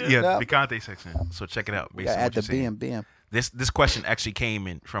Yeah, section. yeah, Yep. picante section. So check it out. Based Yeah, on add what the you're saying. bam. This question actually came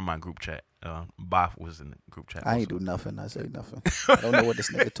in from my group chat. Bob was in the group chat. I ain't do nothing. I say nothing. I don't know what this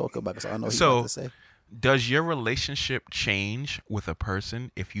nigga talk about because I don't know what he about to say. Does your relationship change with a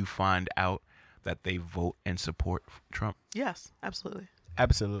person if you find out that they vote and support Trump? Yes, absolutely.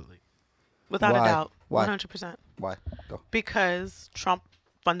 Absolutely. Without Why? a doubt. Why? 100%. Why? Go. Because Trump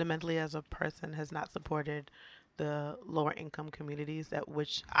fundamentally as a person has not supported the lower income communities at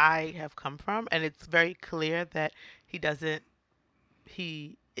which I have come from. And it's very clear that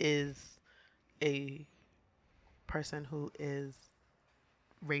he is a person who is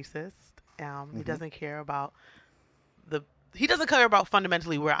racist. He doesn't care about he doesn't care about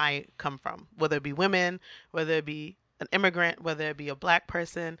fundamentally where I come from, whether it be women, whether it be an immigrant, whether it be a black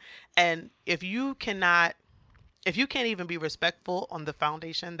person. And if you can't even be respectful on the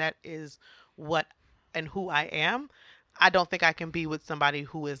foundation that is what and who I am, I don't think I can be with somebody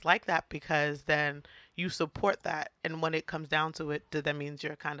who is like that, because then you support that. And when it comes down to it, that means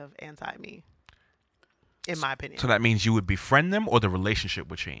you're kind of anti me, in my opinion. So that means you would befriend them, or the relationship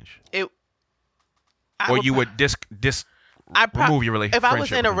would change, I or you would remove your relationship. If I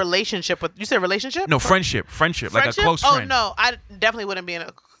was in a relationship with, you said relationship? No, friendship, like a close friend. Oh no, I definitely wouldn't be in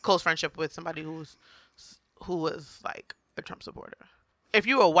a close friendship with somebody who was like a Trump supporter. If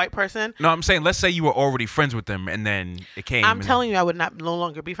you were a white person, No, I'm saying, let's say you were already friends with them, and then it came. I'm telling you, I would no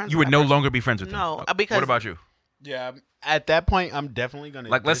longer be friends. You with would that no person. longer be friends with them. No, because What about you? Yeah. At that point, I'm definitely gonna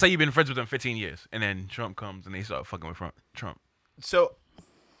Like, let's say you've been friends with them 15 years, and then Trump comes and they start fucking with Trump. So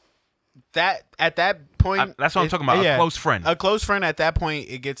that at that point, That's what I'm talking about. A close friend. A close friend. At that point,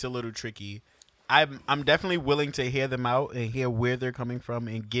 it gets a little tricky. I'm definitely willing to hear them out and hear where they're coming from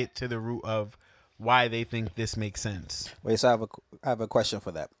and get to the root of why they think this makes sense. Wait, so I have a question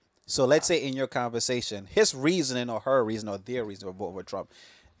for that. So let's say in your conversation, his reasoning or her reason or their reason for voting for Trump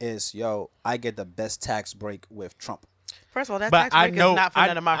is, I get the best tax break with Trump. First of all, that But tax I break know is not for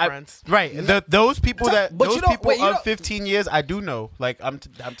none of my friends. Right. Those people But those you don't- people wait, you of don't- 15 years, I do know. Like I'm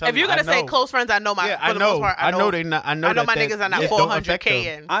telling If you're you, I gonna say know. close friends, I know my. Yeah, for I the know. most part, I know they not. I know that my niggas are not it don't 400K affect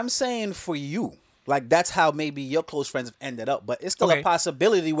them. in. I'm saying for you, like that's how maybe your close friends have ended up, but it's still Okay. a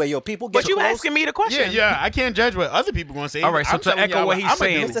possibility where your people get But you close. asking me the question? Yeah. I can't judge what other people gonna say. All right, so I'm to telling echo y'all what he's I'ma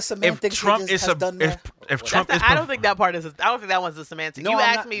saying, do. Mr. Semantics if Trump has is done that. if Trump is I don't think that part is. I don't think that one's a semantic. No, You I'm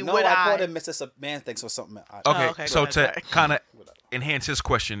asked not- me no, would I I? called him Mr. Semantics or something. Okay, okay, so go ahead, to sorry. kind of enhance his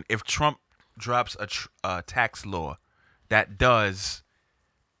question, if Trump drops a tax law that does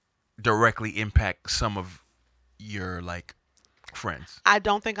directly impact some of your friends, I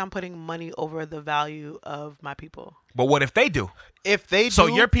don't think I'm putting money over the value of my people. but what if they do? If they So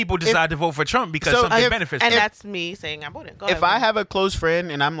do, your people decide to vote for Trump because so something if- benefits And them. that's me saying I wouldn't. Go if ahead, I man. have a close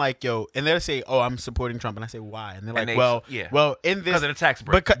friend and I'm like, yo, and they'll say, oh, I'm supporting Trump, and I say, why? And they're like, they- well, yeah. in this Because of the tax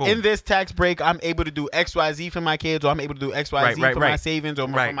break. because Boom. in this tax break, I'm able to do X, Y, Z for my kids, or I'm able to do X, Y, Z Right, for my right. savings, or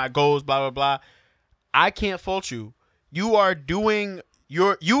for Right. my goals, blah blah blah. I can't fault you. You are doing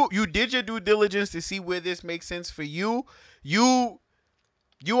you did your due diligence to see where this makes sense for you. You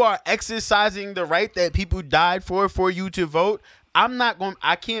are exercising the right that people died for you to vote. I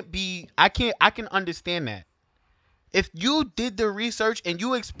can understand that. If you did the research and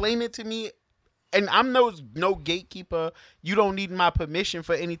you explain it to me, and I'm no gatekeeper, you don't need my permission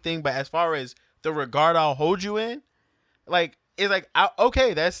for anything, but as far as the regard I'll hold you in,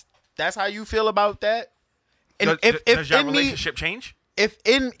 okay, that's how you feel about that. And does your in me, relationship change? if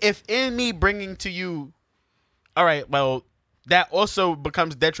in me bringing to you, all right, well, that also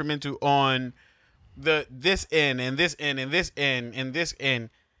becomes detrimental on this end and this end and this end and this end,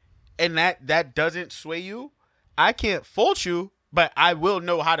 and that doesn't sway you, I can't fault you, but I will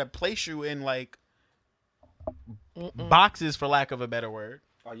know how to place you in boxes, for lack of a better word.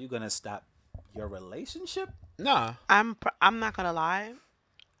 Are you gonna stop your relationship? Nah. I'm not gonna lie.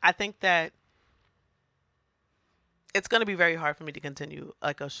 I think that it's gonna be very hard for me to continue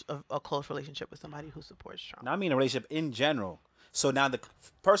like a close relationship with somebody who supports Trump. Now, I mean a relationship in general. So now the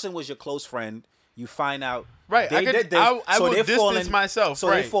person was your close friend. You find out Right, they I could- did this, I so will they're distance myself, So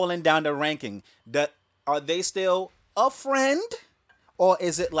right. they're falling down the ranking. Are they still a friend, or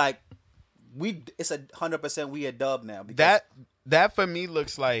is it like it's 100% we a dub now? Because That for me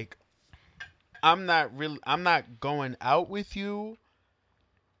looks like I'm not going out with you.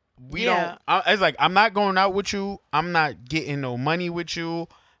 Yeah. It's like I'm not going out with you. I'm not getting no money with you.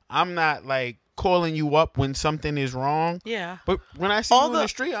 I'm not calling you up when something is wrong. Yeah. But when I see All you in the- the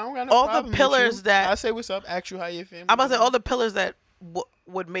street, I don't got no all the problem with pillars you. that- I say what's up, ask you how you feel. I'm about to say all the pillars that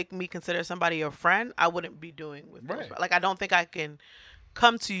would make me consider somebody a friend, I wouldn't be doing with those. Right. Like I don't think I can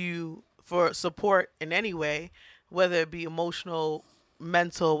come to you for support in any way, whether it be emotional,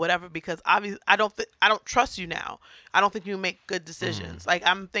 mental, whatever, because obviously I don't trust you now. I don't think you make good decisions. Like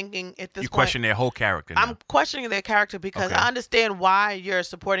I'm thinking at this You point, question their whole character. I'm now. questioning their character because Okay. I understand why you're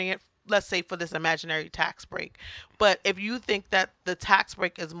supporting it. let's say for this imaginary tax break. But if you think that the tax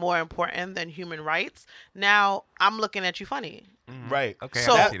break is more important than human rights, now I'm looking at you funny. Right. Okay,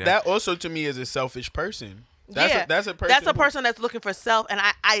 So- I can see that. That also to me is a selfish person. That's Yeah, a person. That's a who- person that's looking for self, and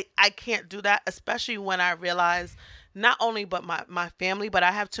I can't do that, especially when I realize not only but my family, but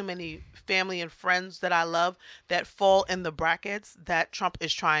I have too many family and friends that I love that fall in the brackets that Trump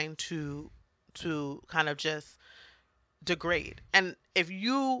is trying to kind of just degrade. And if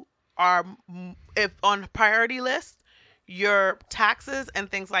you are if on priority list your taxes and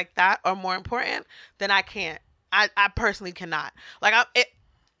things like that are more important, then I can't. I personally cannot. Like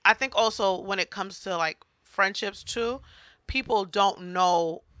I think also when it comes to like friendships too, people don't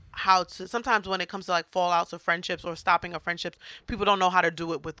know how to, sometimes when it comes to like fallouts of friendships or stopping of friendships, people don't know how to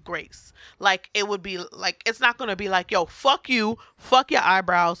do it with grace. Like it would be like, it's not going to be like, yo, fuck you, fuck your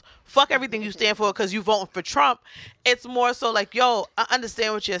eyebrows, fuck everything you stand for because you voting for Trump. It's more so like, yo, I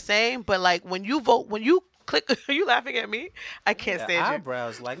understand what you're saying, but like when you vote, when you click, are you laughing at me? I can't The stand you.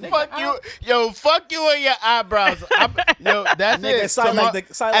 eyebrows, like, nigga, Fuck you, yo! Fuck you and your eyebrows. Yo, that's Nigga, it. silent Tomorrow- like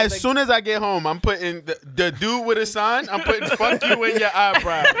the- silent as like- soon as I get home, I'm putting the dude with a sign. I'm putting "fuck you" in your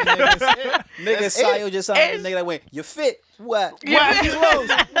eyebrows. nigga, That's Sayo it. just sounded like It's- the nigga that went, you fit, what? Yeah. Whack, clothes,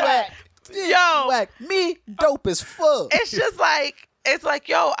 whack. Yo. Whack. Me, dope as fuck. It's just like, it's like,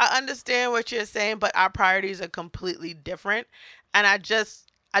 yo, I understand what you're saying, but our priorities are completely different. And I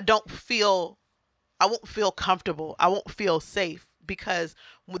won't feel comfortable. I won't feel safe because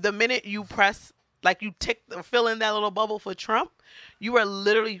the minute you press, like you fill in that little bubble for Trump, you are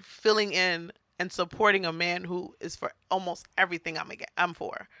literally filling in and supporting a man who is for almost everything I'm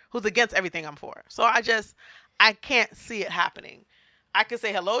for, who's against everything I'm for. So I can't see it happening. I could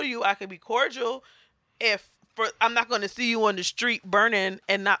say hello to you. I could be cordial. I'm not going to see you on the street burning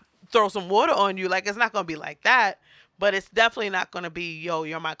and not throw some water on you. Like, it's not going to be like that, but it's definitely not going to be, yo,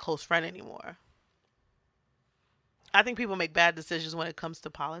 you're my close friend anymore. I think people make bad decisions when it comes to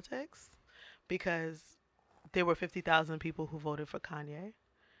politics because there were 50,000 people who voted for Kanye.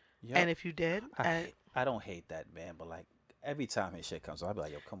 Yep. And if you did, I don't hate that, man, but like every time his shit comes on, I'll be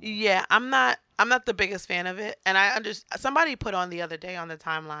like, yo, come on. yeah, I'm not the biggest fan of it. And somebody put on the other day on the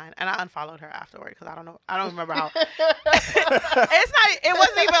timeline, and I unfollowed her afterward because I don't remember how. It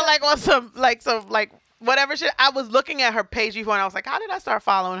wasn't even like on some whatever shit. I was looking at her page before, and I was like, how did I start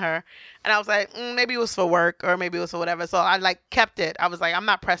following her? And I was like, maybe it was for work or maybe it was for whatever. So I like kept it. I was like, I'm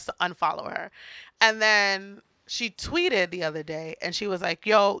not pressed to unfollow her. And then she tweeted the other day, and she was like,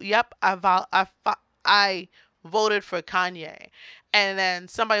 yo, yep, I voted for Kanye. And then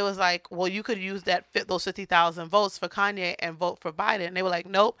somebody was like, well, you could use those 50,000 votes for Kanye and vote for Biden. And they were like,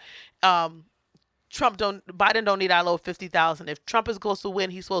 nope. Biden don't need our little 50,000. If Trump is supposed to win,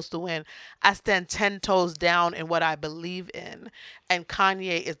 he's supposed to win. I stand 10 toes down in what I believe in. And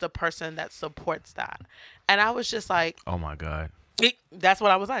Kanye is the person that supports that. And I was just like, Oh my God. that's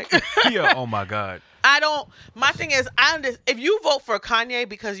what I was like. Yeah. Oh my God. My thing is, if you vote for Kanye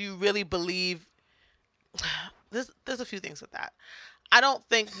because you really believe, there's a few things with that. I don't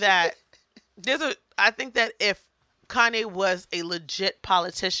think that I think that if Kanye was a legit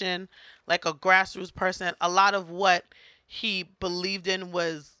politician, like a grassroots person, a lot of what he believed in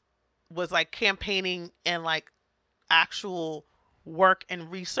was like campaigning and like actual work and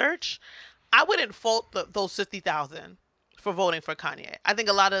research. I wouldn't fault those 50,000 for voting for Kanye. I think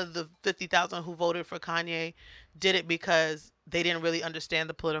a lot of the 50,000 who voted for Kanye did it because they didn't really understand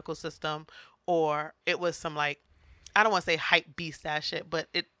the political system, or it was some like, I don't want to say hype beast ass shit, but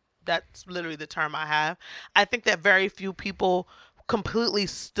that's literally the term I have. I think that very few people completely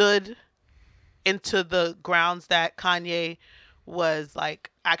stood into the grounds that Kanye was like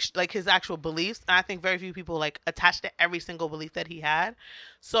his actual beliefs. And I think very few people like attached to every single belief that he had.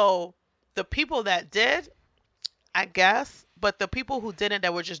 So the people that did, I guess, but the people who didn't,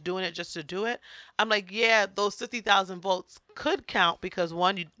 that were just doing it just to do it, I'm like, yeah, those 50,000 votes could count because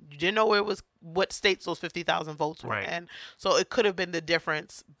one, you didn't know what states those 50,000 votes were Right. in. So it could have been the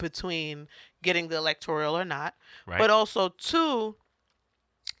difference between getting the electoral or not. Right. But also two,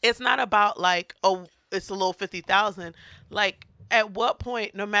 it's not about like, oh, it's a little 50,000. Like, at what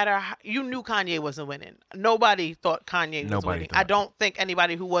point, no matter how, you knew Kanye wasn't winning. Nobody thought Kanye was Nobody winning. thought. I don't think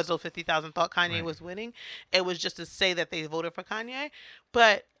anybody who was those 50,000 thought Kanye Right. was winning. It was just to say that they voted for Kanye.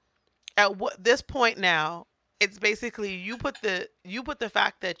 But at this point now, it's basically you put the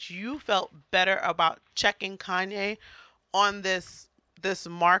fact that you felt better about checking Kanye on this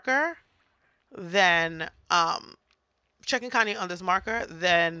marker than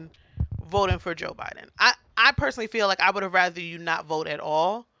voting for Joe Biden. I personally feel like I would have rather you not vote at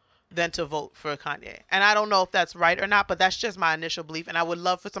all than to vote for Kanye. And I don't know if that's right or not, but that's just my initial belief. And I would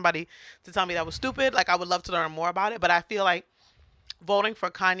love for somebody to tell me that was stupid. Like, I would love to learn more about it. But I feel like voting for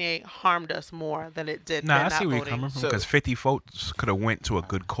Kanye harmed us more than it did. Nah, than I not see where you're voting. coming from So- because 50 votes could have went to a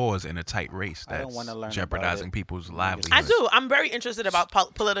good cause in a tight race I don't that's wanna learn about jeopardizing it. people's I livelihoods. do. I'm very interested about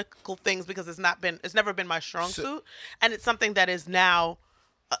political things because it's never been my strong suit, and it's something that is now,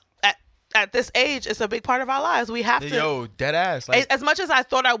 at this age, it's a big part of our lives. We have to. Yo, dead ass. Like, As much as I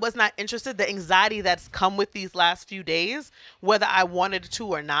thought I was not interested, the anxiety that's come with these last few days, whether I wanted to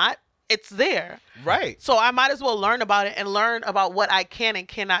or not, it's there. right. So I might as well learn about it and learn about what I can and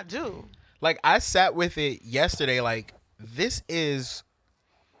cannot do. Like, I sat with it yesterday. Like, this is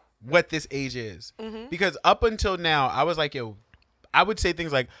what this age is. Because up until now, I was like, yo, I would say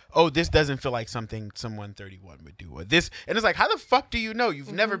things like, oh, this doesn't feel like something someone 31 would do. Or this. And it's like, how the fuck do you know?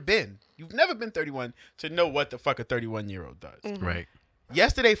 You've never been. You've never been 31 to know what the fuck a 31-year-old does. Right.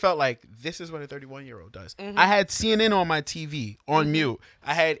 Yesterday felt like this is what a 31-year-old does. I had CNN on my TV on mute.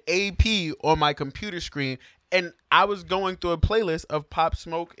 I had AP on my computer screen, and I was going through a playlist of Pop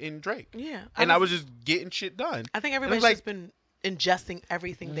Smoke and Drake. Yeah. And I was just getting shit done. I think And everybody's it's just been ingesting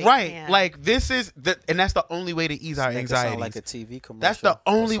everything they right. can. Like, this is and that's the only way to ease our Make it sound anxieties. like a TV commercial. That's the or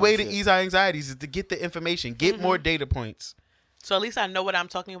only some way to shit. ease our anxieties is to get the information, get more data points. So at least I know what I'm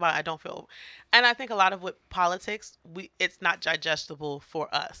talking about. I don't feel, and I think a lot of with politics, it's not digestible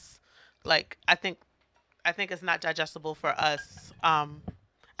for us. Like, I think it's not digestible for us, and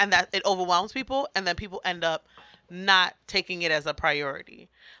that it overwhelms people, and then people end up not taking it as a priority.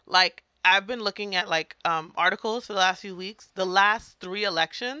 Like, I've been looking at articles for the last few weeks. The last 3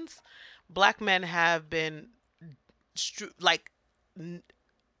 elections, Black men have been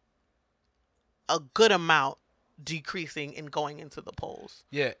a good amount decreasing and going into the polls.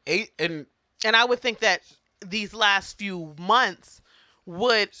 Yeah, And I would think that these last few months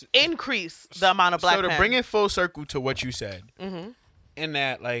would increase the amount of black so to men. bring it full circle to what you said, in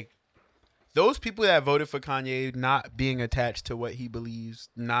that, like, those people that voted for Kanye not being attached to what he believes,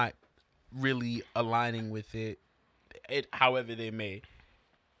 not really aligning with it however they may,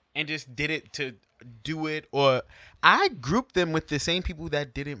 and just did it to do it, or I grouped them with the same people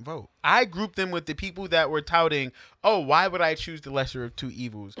that didn't vote. I grouped them with the people that were touting, oh, why would I choose the lesser of two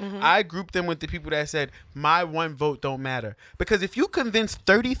evils? I grouped them with the people that said, my one vote don't matter. Because if you convince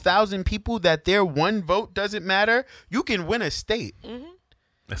 30,000 people that their one vote doesn't matter, you can win a state.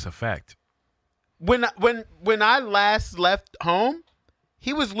 That's a fact. When I last left home,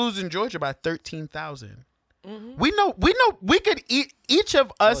 he was losing Georgia by 13,000. We know we could each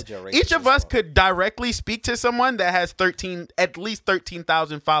of us Georgia racist each of as us fuck. could directly speak to someone that has at least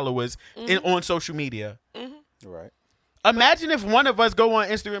 13,000 followers on social media. Right. Imagine if one of us go on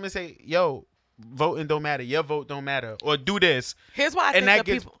Instagram and say, "Yo, voting don't matter. Your vote don't matter," or do this. Here's why I And think that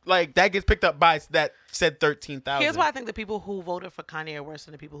the gets people. that gets picked up by that said 13,000. Here's why I think the people who voted for Kanye are worse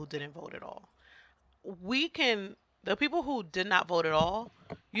than the people who didn't vote at all. The people who did not vote at all,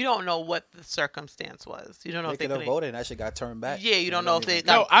 you don't know what the circumstance was. You don't know They if they could have could. voted and that shit got turned back. Yeah, you don't know if they.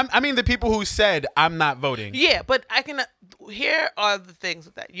 No, I mean the people who said I'm not voting. Yeah, but I can. Here are the things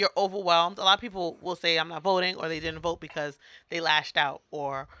with that. You're overwhelmed. A lot of people will say I'm not voting, or they didn't vote because they lashed out,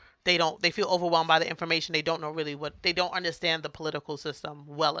 or they don't. They feel overwhelmed by the information. They don't know really what. They don't understand the political system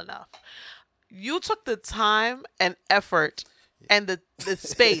well enough. You took the time and effort and the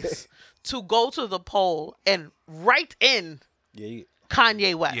space to go to the poll and write in Yeah,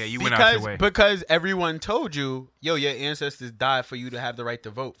 Kanye West. Yeah, you went out your way. Because everyone told you, yo, your ancestors died for you to have the right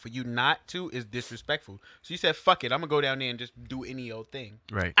to vote. For you not to is disrespectful. So you said, fuck it, I'm gonna go down there and just do any old thing.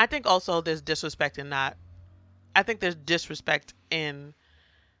 Right. I think also there's disrespect in not. I think there's disrespect in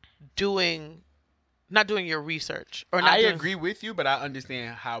not doing your research or not. I doing, agree with you, but I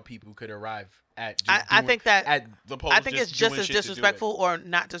understand how people could arrive at. I think that at the polls. I think it's just doing as shit to do it. disrespectful or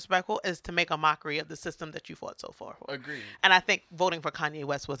not disrespectful as to make a mockery of the system that you fought so far for. Agreed. And I think voting for Kanye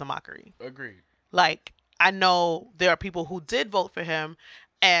West was a mockery. Agreed. Like, I know there are people who did vote for him,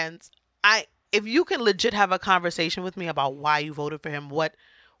 and if you can legit have a conversation with me about why you voted for him, what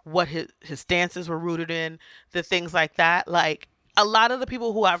his stances were rooted in, the things like that, like, a lot of the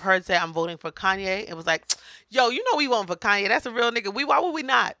people who I've heard say I'm voting for Kanye, it was like, yo, you know we voting for Kanye. That's a real nigga. Why would we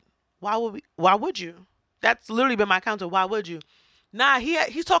not? Why would you? That's literally been my counter. Why would you? Nah,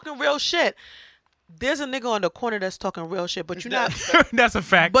 he's talking real shit. There's a nigga on the corner that's talking real shit, but you're not. That's a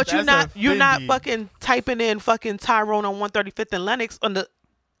fact. But you're not offending. fucking typing in fucking Tyrone on 135th and Lennox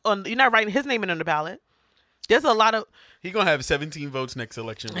you're not writing his name in on the ballot. There's a lot of He gonna have 17 votes next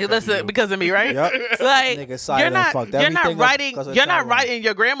election. listen because of me, right? Yup. Like Nigga silent fucked you're not everything up writing because of you're not Tyrone. writing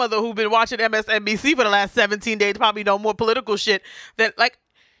your grandmother who been watching MSNBC for the last 17 days probably know more political shit than like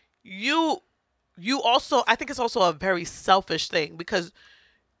you also, I think it's also a very selfish thing because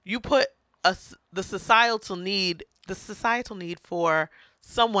you put the societal need for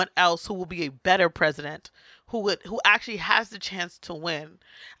someone else who will be a better president, who actually has the chance to win.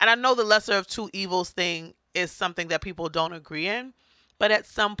 And I know the lesser of two evils thing is something that people don't agree in, but at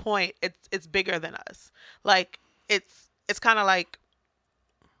some point it's bigger than us. Like it's kind of like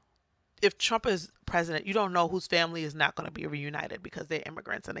if Trump is president, you don't know whose family is not going to be reunited because they're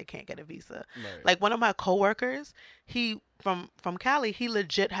immigrants and they can't get a visa. Right. Like one of my coworkers, he from Cali, he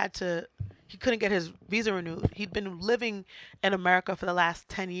legit he couldn't get his visa renewed. He'd been living in America for the last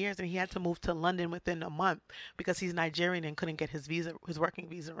 10 years and he had to move to London within a month because he's Nigerian and couldn't get his working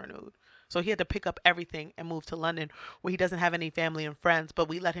visa renewed. So he had to pick up everything and move to London where he doesn't have any family and friends, but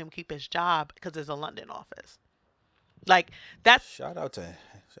we let him keep his job because there's a London office. Like that's Shout out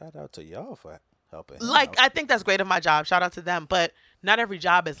to y'all for helping. him like out. I think that's great of my job. Shout out to them, but not every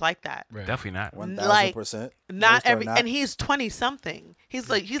job is like that. Right. Definitely not. 1000%. Not Most are every, not. and he's 20 something. He's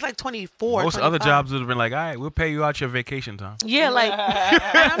like 24. Most other 25. jobs would have been like, all right, we'll pay you out your vacation time. Yeah, like,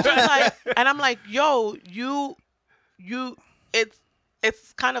 and I'm like, yo, you,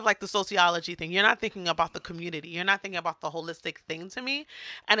 it's kind of like the sociology thing. You're not thinking about the community. You're not thinking about the holistic thing to me.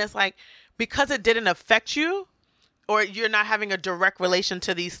 And it's like, because it didn't affect you, or you're not having a direct relation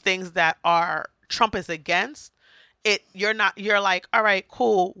to these things that Trump is against, you're like, all right,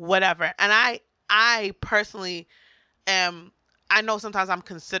 cool, whatever. And I personally I know sometimes I'm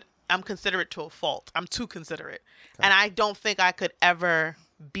considerate to a fault. I'm too considerate. Okay. And I don't think I could ever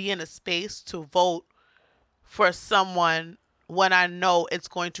be in a space to vote for someone when I know it's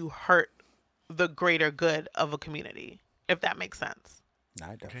going to hurt the greater good of a community, if that makes sense.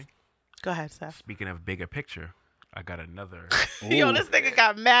 Nah, it don't. Okay. Go ahead, Seth. Speaking of bigger picture, I got another. Yo, this nigga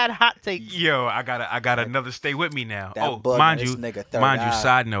got mad hot takes. Yo, I got another. Stay with me now. That Oh, bug mind on you, this nigga third mind you. eye.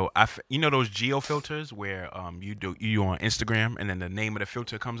 Side note, you know those geo filters where you on Instagram and then the name of the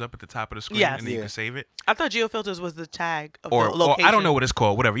filter comes up at the top of the screen Yes. and then you Yeah. can save it. I thought geofilters was the tag of Or the location. I don't know what it's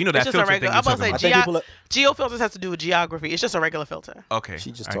called. Whatever. You know that It's just a filter thing regular. you're I'm about talking to say about. I think people geofilters has to do with geography. It's just a regular filter. Okay.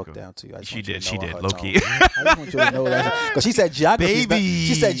 She just All right, talked cool. down to you. I just She want you to did. She know did. her Low tone. key. I just want you to know that because she said geography. Baby.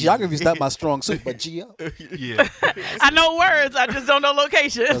 She said geography is not my strong suit, but geo, Yeah. I know words. I just don't know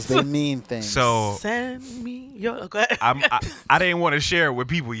locations. because they mean things. So Send me your. Go ahead. I didn't want to share it with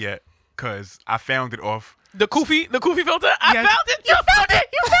people yet because I found it off. The Koofy filter. I Yes. found it. You found it.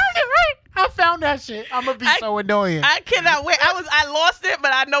 You found it, right? I found that shit. I'm gonna be so annoying. I cannot wait. I lost it,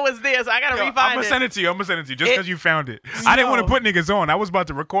 but I know it's there, so I gotta Yo, I'm refind gonna it. send it to you. I'm gonna send it to you just It- because you found it. I didn't want to Yo. put niggas on. I was about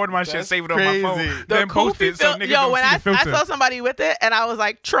to record my shit, That's save it on my phone, crazy. The then post Koofy it so niggas Yo, don't when see I the filter. saw somebody with it, and I was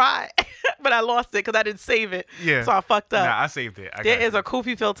like, try, but I lost it because I didn't save it. Yeah. So I fucked up. Nah, I saved it. There is a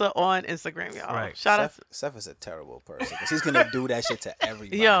Koofy filter on Instagram, y'all. Right. Shout out. Seth is a terrible person because he's gonna do that shit to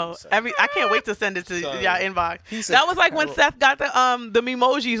everybody. Yo, so. I can't wait to send it to Sorry. y'all inbox. He said- That was like when Seth got the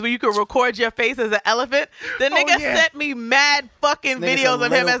emojis where you could record your face as an elephant. The nigga yeah. sent me mad fucking This nigga's videos a of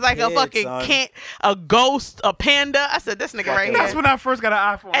him little as like a kid, fucking son. a ghost, a panda. I said, this nigga right Fucking- That's here. when I first got an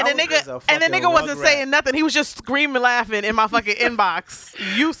iPhone. And the was a nigga and the fucking nigga wasn't rugrat. saying nothing. He was just screaming, laughing in my fucking inbox.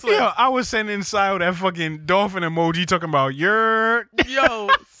 Useless. Yo, I was sending Sile that fucking dolphin emoji talking about your. Yo,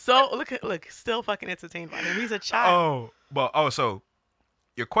 so look, still fucking entertained by him. He's a child. So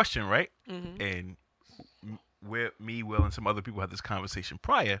your question, right? Mm-hmm. And Will, and some other people had this conversation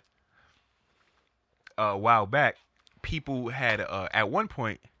prior. A while back, people had at one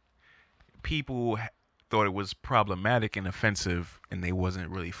point, thought it was problematic and offensive, and they wasn't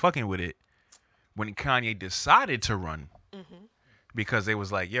really fucking with it when Kanye decided to run, because they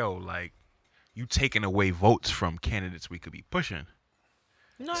was like, "Yo, like, you taking away votes from candidates we could be pushing."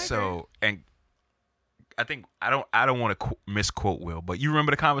 No, I agree. So, and I think I don't want to misquote Will, but you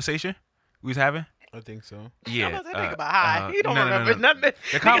remember the conversation we was having? I think so. Yeah. I'm about to think about high. He don't no, remember nothing.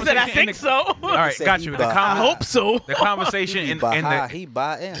 The Nigga said, I conversation in think the- so. All right, said got he you. buy- I hope so. The conversation in Baha, the he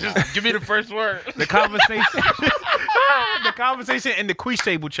buy in. Give me the first word. the conversation the conversation in the quiz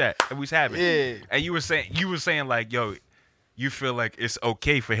table chat that we was having. Yeah. And you were saying like, yo, you feel like it's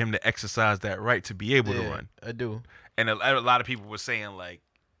okay for him to exercise that right to be able to run. I do. And a lot of people were saying like,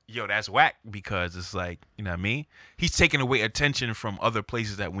 yo, that's whack, because it's like, you know what I mean? He's taking away attention from other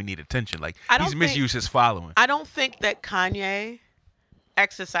places that we need attention. Like, I don't he's think- misused his following. I don't think that Kanye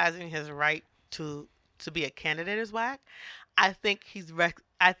exercising his right to be a candidate is whack. I think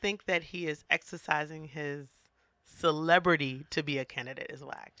I think that he is exercising his celebrity to be a candidate is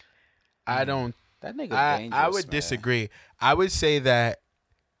whack. I don't. That nigga I dangerous. would man. disagree. I would say that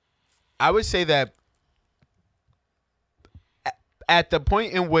at the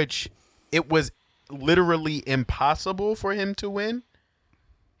point in which it was literally impossible for him to win,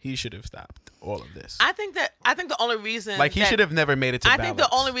 he should have stopped all of this. I think the only reason Like, he that- should have never made it to I think the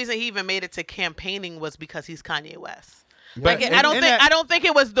ballots. only reason he even made it to campaigning was because he's Kanye West. But Like, I don't think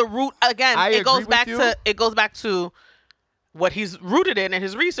it was the root. Again, I it goes agree back with to you. what he's rooted in and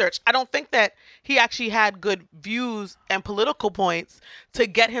his research. I don't think that he actually had good views and political points to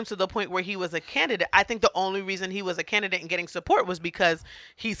get him to the point where he was a candidate. I think the only reason he was a candidate and getting support was because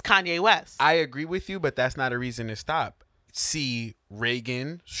he's Kanye West. I agree with you, but that's not a reason to stop. See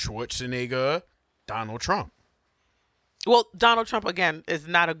Reagan, Schwarzenegger, Donald Trump. Well, Donald Trump again is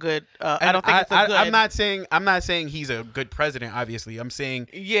not a good. I And don't think it's a good. I'm not saying he's a good president. Obviously, I'm saying.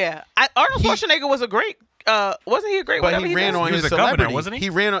 Yeah, Arnold Schwarzenegger was a great. Wasn't he a great? But whatever he ran did? on He was his a governor, celebrity, wasn't he? He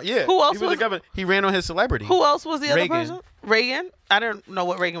ran on. Yeah. Who else he was was- a governor? He ran on his celebrity. Who else was the other Reagan. person? Reagan. I don't know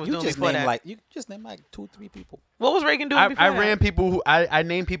what Reagan was You doing just before named that. you just named like 2-3 people. What was Reagan doing before I that? ran people who I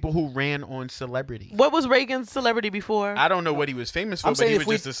named people who ran on celebrity. What was Reagan's celebrity before? I don't know what he was famous for, I'm but saying he if was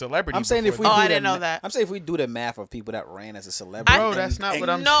we- just a celebrity. I'm saying if we before Oh, do I didn't the know ma- that. I'm saying if we do the math of people that ran as a celebrity. Bro, that's not what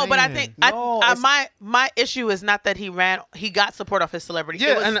I'm no, but I saying. think No, it's- my issue is not that he got support off his celebrity.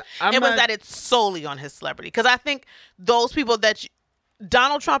 Yeah, it was, and I'm it was not- that it's solely on his celebrity. Because I think those people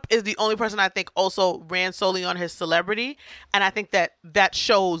Donald Trump is the only person I think also ran solely on his celebrity, and I think that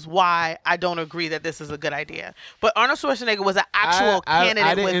shows why I don't agree that this is a good idea. But Arnold Schwarzenegger was an actual candidate.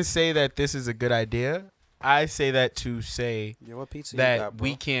 I didn't with, say that this is a good idea. I say that to say Yo, what pizza you that got, bro?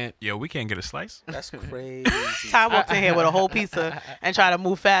 we can't. Yo, we can't get a slice That's crazy. Ty walked in here with a whole pizza and try to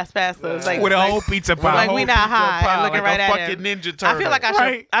move past us. Like, with a whole pizza pie. like we not high, looking like right a at fucking him. Ninja Turtle. I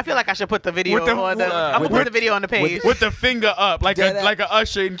feel like I should put the video With the- on the. I'm gonna put the video on the page. with the finger up, like Dead a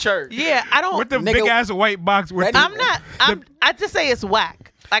usher in church. Yeah, I don't. with the Nigga- big ass white box. With Ready? I'm not. I just say it's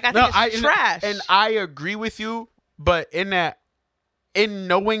whack. Like I think it's trash. And I agree with you, but in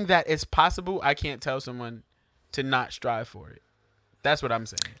knowing that it's possible, I can't tell someone to not strive for it. That's what I'm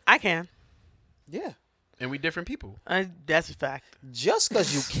saying. I can. Yeah. And we different people. That's a fact. Just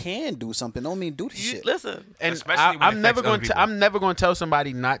because you can do something don't mean do the shit. Listen. And Especially when it I'm never affects going other to. people. I'm never going to tell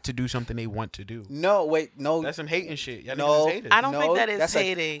somebody not to do something they want to do. No, wait, no. That's some hating shit. Y'all no, niggas is haters. I don't think that is that's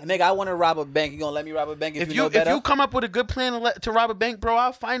hating. Nigga, I want to rob a bank. You gonna let me rob a bank if, If you know better? you come up with a good plan to rob a bank, bro,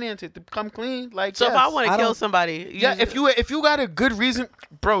 I'll finance it to come clean. Like, So if yes. I want to I kill don't- somebody, yeah, if you got a good reason,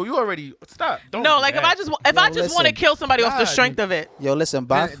 bro, you already stop. Don't no, do like that. if I just want to listen. kill somebody off the God, strength of it. Yo, listen,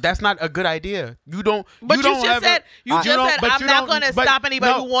 Bob. That's not a good idea. You don't. But you don't just ever- said but I'm you not don't- going to but stop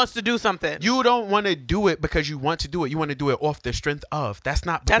anybody no, who wants to do something. You don't want to do it because you want to do it. You want to do it off the strength of. That's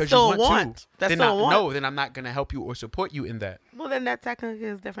not That's because still you a want want. to. That's then still a want. No, then I'm not going to help you or support you in that. Well, then that technically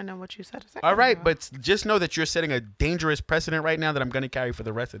is different than what you said a second All right, ago. but just know that you're setting a dangerous precedent right now that I'm going to carry for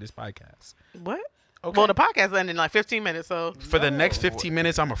the rest of this podcast. What? Okay. Well, the podcast ended in like 15 minutes, so For the next 15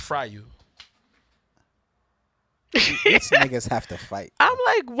 minutes, I'm going to fry you. These niggas have to fight. I'm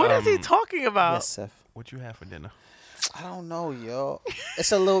like, what is he talking about? Yes, Seth. What you have for dinner? I don't know, yo.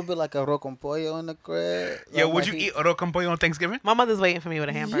 It's a little bit like a arroz con pollo in the crib. Yo, Like would my you heat- eat arroz con pollo on Thanksgiving? My mother's waiting for me with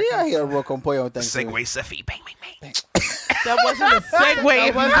a hamburger. Yeah, I hear arroz con pollo on Thanksgiving. Segway Seffy. Bang, bang, bang. That wasn't a segue.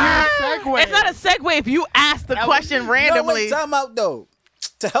 If you- segue. It's not a segue if you ask the question No, randomly. wait, time out though.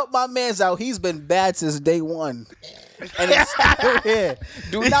 To help my man's out, he's been bad since day one. And it's still here.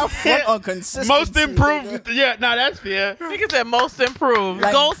 Do not front on consistency. Most nigga. improved. Yeah, no, that's fair. Nigga said most improved.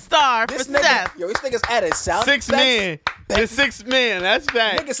 Like, Gold star for This nigga, Seth. yo, this nigga's at it. South. Six men. The 6 men. That's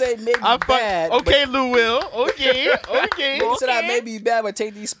fact. Nigga say maybe I bad. okay, Lou Will. Okay, okay. Nigga said I may be bad, but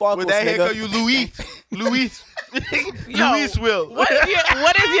take these sparkles, With that nigga. haircut, you Luis. Luis. Yo, Luis Will. What is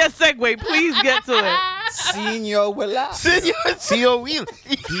your segue? Please get to it. Senor Willa. Senor Tio Will.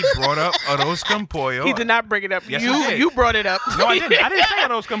 He brought up arroz con pollo. He did not bring it up. Yes, I did. You brought it up. No, I didn't. I didn't say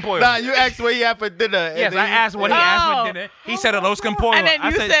arroz con pollo. Nah, you asked what he had for dinner. and Yes, then I asked what he asked Oh. for dinner. He said arroz con pollo. And then I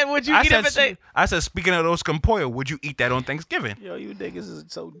you said, would you I eat said, it for the- I said, speaking of arroz con pollo, would you eat that on Thanksgiving? Yo, you niggas is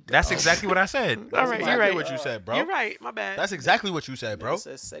so dumb. That's exactly what I said. All right, Exactly you're right. what you said, bro. You're right. My bad. That's exactly what you said, bro. It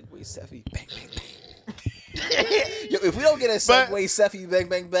says Segway Seffy. Bang, bang, bang. Yo, if we don't get a Segway Seffy bang,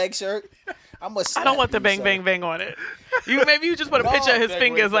 bang, bang shirt, I'm gonna I don't want the slap bang you, bang son. bang on it. Maybe you just put a No, picture of his bang,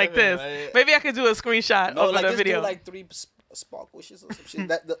 fingers bang, like bang, this. bang. Maybe I could do a screenshot No, of like the just video. do like 3 sparkles or some shit.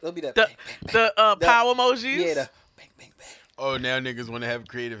 That'll be that. the bang, bang, bang. the power emojis. Yeah, the bang, bang, bang. Oh, now niggas want to have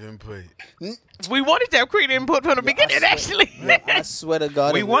creative input. We wanted to have creative input from the beginning, swear- actually. Yo, I swear to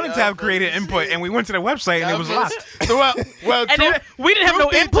God. We if- wanted to have creative input, and we went to the website, and it was locked. Well, And then we didn't have no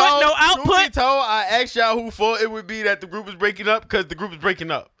truth be input, told- no Truth be output. told, I asked y'all who thought it would be that the group was breaking up because the group was breaking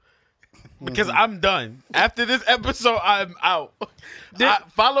up. because I'm done. After this episode, I'm out.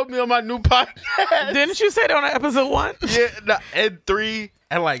 Follow me on my new podcast. Didn't you say that on episode 1? Yeah, and 3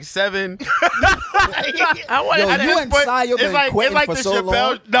 and like 7. I want Yo, to you and Sayo been quitting for so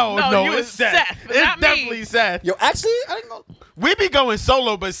long. No, you it's and Seth. Seth, It's not me. definitely Seth. Yo, actually, I didn't know. We be going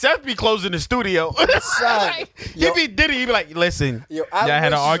solo, but Seth be closing the studio. Son, He yo, be Diddy. He be like, listen, Yo, y'all I had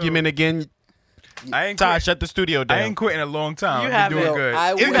an wish- argument again. I ain't Ty, quit. shut the studio down. I ain't quit in a long time. You I've haven't. been doing Yo, good.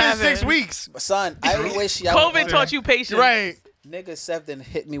 I It's been wish, 6 weeks. son, I wish y'all COVID taught you patience. Right. Nigga Seth didn't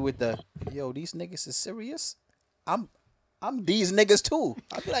hit me with the, yo, these niggas is serious. I'm these niggas too.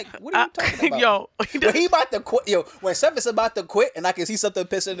 I'll be like, what are you talking about? Yo, When he about to quit, yo, when Seth is about to quit and I can see something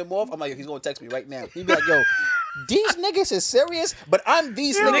pissing him off, I'm like, yo, he's gonna text me right now. He be like, yo, these niggas is serious, but I'm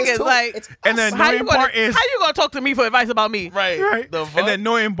these niggas niggas too. like- It's And us. then how you annoying gonna part is how you gonna talk to me for advice about me? Right. right. The fuck? And the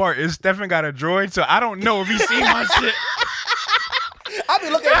annoying part is Stefan got a droid, so I don't know if he seen my shit. I be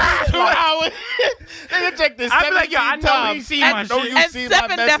looking at him like, hours. Nigga check this. I be like, yo, I know he seen my Don't shit. you And see my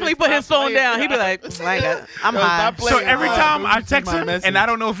Stephen definitely message? put his Stop phone playing. down. He'd be like, I ain't got, I'm Yo, high. stop playing. So every Wow. time Don't I you see text my him, message? and I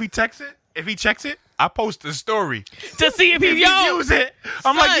don't know if he texts it, if he checks it, I post a story. To see if If he he views it,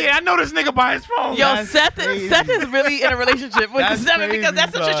 I'm like, son. yeah, I know this nigga by his phone. Yo, man. Seth is really in a relationship with That's Stephen because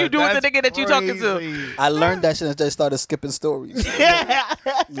that's the shit you do with the nigga that you talking to. I learned that shit and just started skipping stories.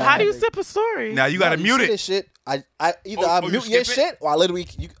 How do you sip a story? Now you gotta No, mute see it. this shit. I either Oh, I oh, you mute your skip it? shit or I literally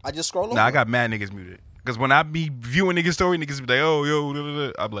I just scroll over. Nah, I got mad niggas muted. Because when I be viewing niggas' story, niggas be like, oh, yo, blah, blah,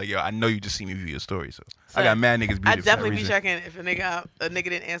 blah. I be like, yo, I know you just see me view your story. So I got mad niggas muted. I for that definitely be reason. checking if a nigga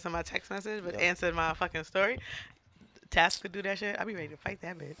didn't answer my text message but answered my fucking story. Task could do that shit. I be ready to fight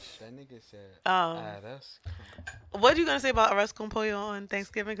that bitch. That nigga said, that's what you gonna say about arroz con pollo on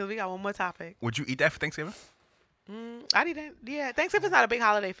Thanksgiving? Because we got one more topic. Would you eat that for Thanksgiving? I didn't. Yeah, Thanksgiving's not a big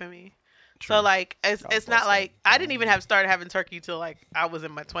holiday for me. So like, it's not like I didn't even have started having turkey till like I was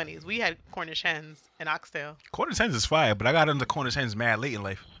in my 20s. We had Cornish hens and oxtail. Cornish hens is fire, but I got into Cornish hens mad late in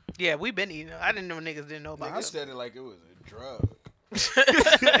life. Yeah, we been eating. I didn't know niggas didn't know about I it. said it like it was a drug.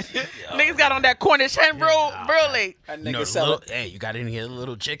 Niggas got on that Cornish hen real late. That you nigga know, selling. hey, you got any of the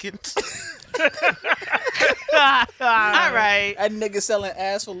little chickens? All right. That nigga selling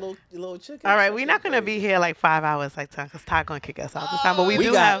ass for little chicken. All right, we're not gonna be here like 5 hours like time because Ty gonna kick us out this time. But we We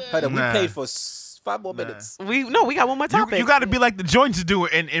do got. have. Hold on, we Nah. paid for 5 more minutes. We got one more topic. You got to be like the joints do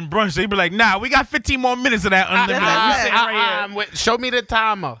it in brunch. They be like, nah, we got 15 more minutes of that unlimited. We sitting right here. Show me the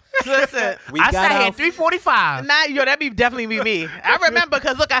timer. Listen. We I got sat our here 3:45. Nah, yo, that'd definitely be me. I remember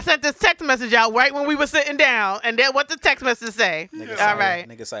because look, I sent this text message out right when we were sitting down, and then what the text message say? All right.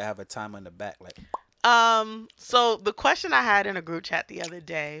 Nigga say I have a timer in the back. Like, So the question I had in a group chat the other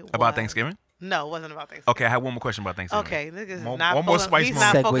day About was- Thanksgiving? No, it wasn't about Thanksgiving. Okay, I have one more question about Thanksgiving. Okay, niggas One- not one more focusing- spice He's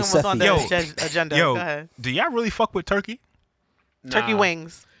moment. not Segue focusing on the Seffi. agenda. Yo, Go ahead. do y'all really fuck with turkey? Turkey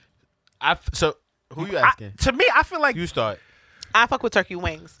wings. So who you asking? To me, I feel like You start. I fuck with turkey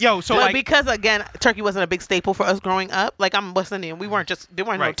wings. yo. So But like, because again, turkey wasn't a big staple for us growing up. Like I'm West Indian, there weren't no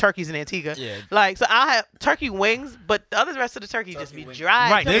Right. turkeys in Antigua. Yeah. Like so, I have turkey wings, but the other rest of the turkey just be dry.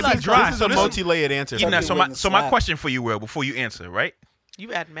 Right, to they be lust. dry. This is So a this is- multi-layered answer. Even that, Turkey my wings slap. question for you, Will, before you answer, right?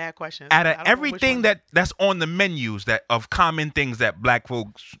 You had mad questions. Out I of don't know which everything one. that's on the menus that of common things that black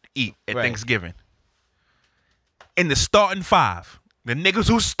folks eat at Right. Thanksgiving, in the starting 5, the niggas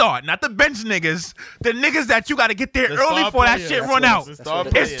who start, not the bench niggas, the niggas that you got to get there The early star for that players. shit That's run what out. it's- the star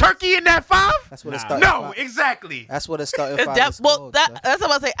That's what it Is players. turkey in that 5? that's what it Nah. started. No, exactly. That's what it started. It's that's what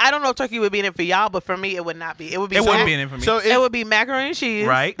I say. I don't know if turkey would be in it for y'all, but for me, it would not be. It would be. It wouldn't mac- be in it for me. So It would be macaroni and cheese.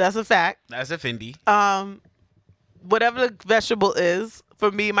 Right. That's a fact. that's a Fendi. Whatever the vegetable is,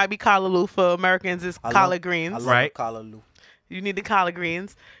 for me, it might be callaloo. For Americans, it's collard greens. Right. Collard. You need the collard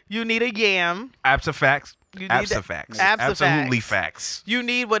greens. You need a yam. Absa facts. You need Absa that- facts. Absa Absolutely facts. facts. You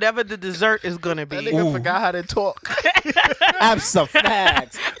need whatever the dessert is gonna That be. nigga forgot how to talk. Absolutely.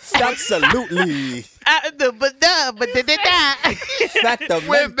 Absolutely. Factamento.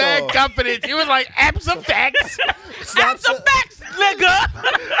 With bad confidence. He was like, absa facts. Facts,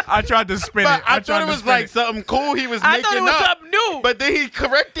 nigga. I tried to spin But it. I tried thought it to was spin like it. something cool he was I making thought it was up. something new. But then he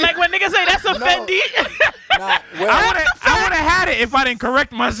corrected. Like when niggas say that's a No. Fendi. Nah, well, I would have had it if I didn't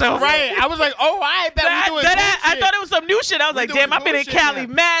correct myself. right. I was like, oh, I bet we doing I thought it was some new shit. I was like, doing damn, I've been in bullshit Cali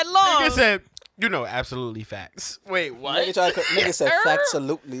now. mad long. Nigga said, you know, absolutely facts. Wait, what? nigga said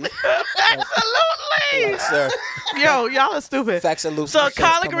factsalutely. Absolutely. Like, sir, Yo, y'all are stupid. factsalutely. So shit's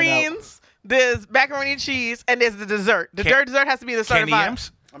collard coming out. greens, there's macaroni and cheese, and there's the dessert. The dessert has to be the Candy certified.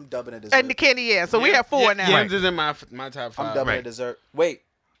 yams? I'm dubbing it dessert. And the candy yam. So we have 4 now. Yams is in my top 5. I'm dubbing Right. it dessert. Wait.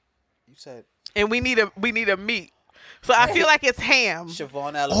 You said And we need a meat. So I feel like it's ham.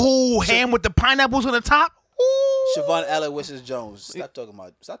 Siobhan Allen. Oh, ham with the pineapples on the top? Siobhan Aloysius Jones. Stop talking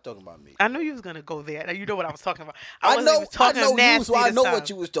about me. I knew you was gonna go there. Now you know what I was talking about. I wasn't know even talking you, nasty so I this know time. what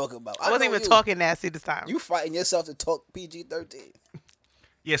you was talking about. I wasn't know even you. talking nasty this time. You fighting yourself to talk PG-13.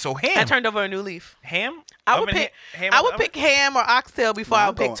 Yeah, so I ham. turned over a new leaf. Ham? I would Oven pick. ham I would oven? pick ham or oxtail before I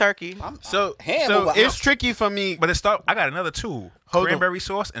would pick turkey. So ham so over it's house. tricky for me. But I got another two. Hold on. Cranberry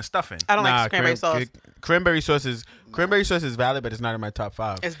sauce and stuffing. I don't like cranberry sauce. Cranberry sauce is valid, but it's not in my top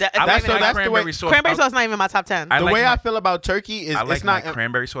 5. It's I not like even in my- that's the way- cranberry sauce. cranberry out- sauce is not even in my top 10. I The like way my- I feel about turkey is I like it's not. my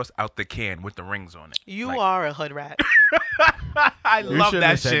cranberry sauce out the can with the rings on it. You Like, are a hood rat. I You love shouldn't that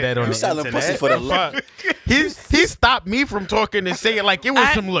have said shit. that on You the selling internet. pussy for the love. He stopped me from talking and saying like it was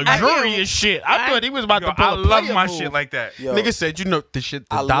I- some I- luxurious shit. I thought he was about Yo, to pull I a love player my move. shit like that. Yo, Nigga said, you know the shit,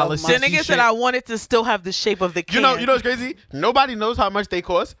 the I love dollar my- The 60 nigga shit. said I wanted to still have the shape of the can. You know what's crazy? Nobody knows how much they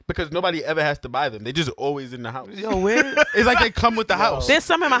cost because nobody ever has to buy them. They just always in the house. Yo, where? It's like they come with the house. There's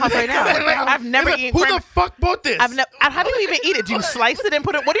some in my house right now. I've never eaten Who cranberry. the fuck bought this? How do you even eat it? Do you slice it and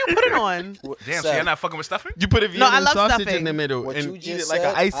put it? What do you put it on? Damn, so Seth, you're not fucking with stuffing? You put a No, I Vienna love sausage stuffing. in the middle what and you eat just it like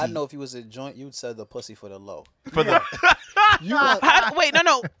said, an icy. I know if you was a joint, you'd sell the pussy for the low. For the, Wait, no.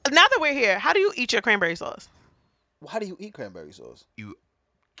 Now that we're here, how do you eat your cranberry sauce? How do you eat cranberry sauce? You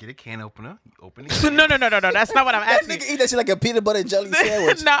get a can opener, you open it. No. That's not what I'm That asking. nigga eat that shit like a peanut butter and jelly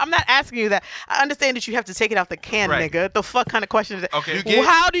sandwich. No, I'm not asking you that. I understand that you have to take it out the can, Right. nigga. The fuck kind of question is that? Okay. You get- Well,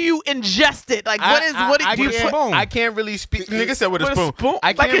 how do you ingest it? Like, what do you with a put? spoon. I can't really speak. Nigga said with a With spoon. a spoon? I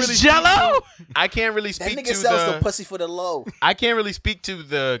Like can't it's really Jell-O? I can't really That speak nigga to sells the the. pussy for the low. I can't really speak to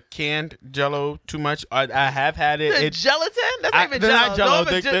the canned Jello too much. I have had it. The It- gelatin? That's not even they're Jell-O. not Jello.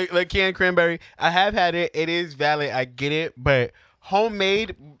 Those are The canned cranberry. I have had it. It is valid. I get it, but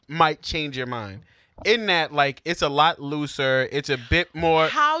homemade might change your mind. In that, like, it's a lot looser. It's a bit more.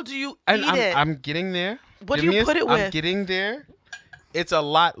 How do you And eat it? I'm getting there. What do Give you me put it I'm with? getting there. It's a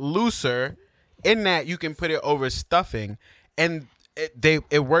lot looser. In that, you can put it over stuffing, and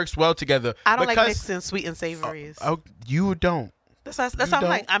it works well together. I don't like because- mixing sweet and savories. Oh, you don't. That's how you I'm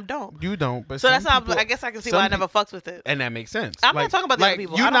like. don't. I don't. You don't. But So some that's how people- I guess I can see some why I never fucks with it. and that makes sense. I'm not talking about the other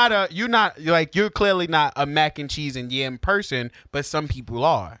people. I You're not like you're clearly not a mac and cheese and yam person, but some people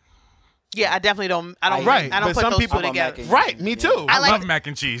are. Yeah, I definitely don't. I don't. Right, I don't but put some those people- two I'm a mac together. and- Right, me too. I I like- love mac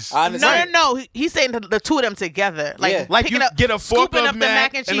and cheese. Honestly, No. He's saying the two of them together. Like, Yeah. Like picking you up, get a fork scooping of up the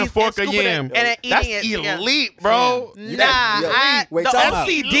mac and cheese a fork of scooping it yam. and then eating That's it. Yeah. elite, bro. Nah, Yeah. Wait, the time out.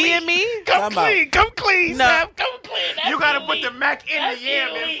 OCD in me. Come clean. Come clean, No. Sam. Come clean. You gotta put the mac in the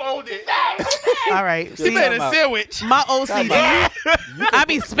yam and fold it. All right, You see, made a Time out. sandwich. my OCD. I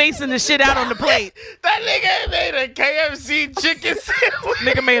be spacing the shit out on the plate. That nigga made a KFC chicken sandwich.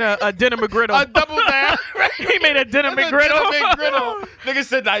 Nigga made a dinner McGriddle. A double down. He made a dinner That's a McGriddle. dinner McGriddle. Nigga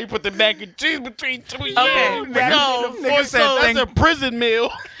said, now you put the mac and cheese between two yams. Okay, so- Nigga said, so- that's a prison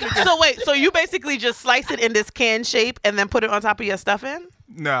meal. So wait, so you basically just slice it in this can shape and then put it on top of your stuffing?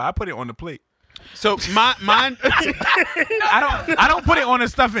 Nah, I put it on the plate. So mine. I don't put it on the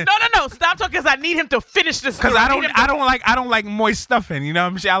stuffing. No. Stop talking, because I need him to finish this. Cause meal. I need him don't to- like moist stuffing. You know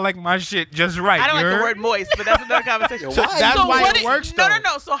what I'm saying? I like my shit just right. I don't you like the heard? word moist, but that's another conversation. So why- That's So why what it works No.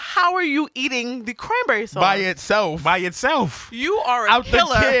 though. So how are you eating the cranberry sauce? By itself. by itself. You are a Out the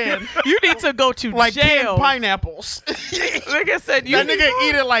killer. can. You need to go to Like jail. canned pineapples. Like I said, you That need, nigga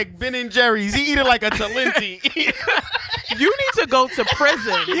eat it like Ben and Jerry's. He eat it like a Talenti. you need to go to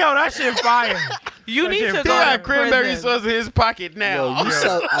prison. Yo, that shit fire. You need to shit go He to got cranberry prison. sauce in his pocket now. Yo, you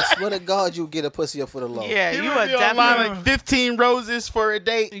sell, I swear to God, you get a pussy up for the low. Yeah, He you would are be online definitely. like 15 roses for a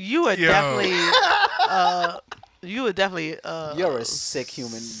date. You are Yo. definitely. You are definitely. You're a sick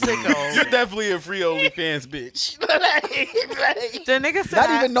human being. sicko. You're definitely a free OnlyFans bitch. The nigga said, Not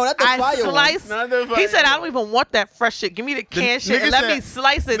even- no, not the I fire one. slice. Not the He fire said, I one. don't even want that fresh shit. Give me the canned shit nigga and let said- me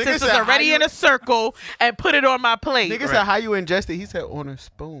slice it nigga since it's said, how already you- in a circle and put it on my plate. Nigga said how you ingest it. He said on a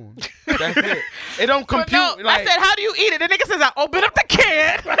spoon. That's it. It don't But compute. no, like, I said, how do you eat it? The nigga says, I open up the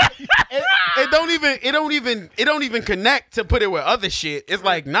can. it don't even connect to put it with other shit. It's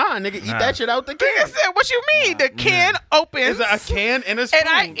like nah, nigga, eat Nah. that shit out the Nigga can. said, what you mean? The can opens It's a can and a spoon. and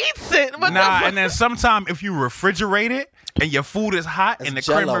I eats it. What the Nah, fuck? and then sometime if you refrigerate it and your food is hot and the That's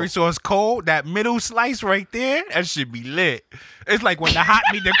Jell-O. cranberry sauce cold, that middle slice right there, that should be lit. It's like when the hot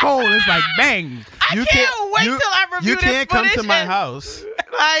meet the cold, it's like bang. I can't wait till I review You this can't come to footage my and- house.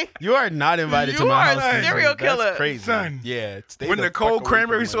 Like, You are not invited to You my are a house. serial That's killer. crazy. Son. Yeah. Stay When the fuck cold away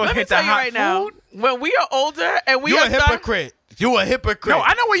cranberry from me. sauce let me hit the tell you hot right now, food. when we are older and we You are a hypocrite. You a hypocrite. No,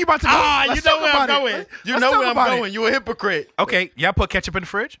 I know where you about to go. Ah, Let's you know talk where I'm about it. going. You Let's know talk where I'm about it. going. You a hypocrite. Okay, y'all put ketchup in the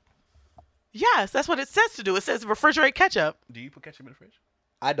fridge? Yes, that's what it says to do. It says refrigerate ketchup. Do you put ketchup in the fridge?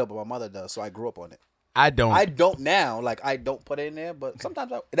 I don't, but my mother does, so I grew up on it. I don't. I don't now. Like I don't put it in there, but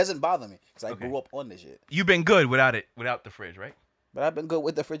sometimes it doesn't bother me because I grew up on this shit. You've been good without the fridge, right? But I've been good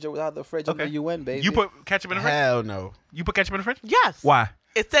with the fridge or without the fridge. Okay. Okay. UN, baby. You put ketchup in the fridge? Hell no. You put ketchup in the fridge? Yes. Why?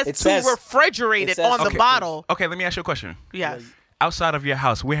 It says It to says- refrigerate it it says- on the Okay. bottle. Okay, let me ask you a question. Yes. Outside of your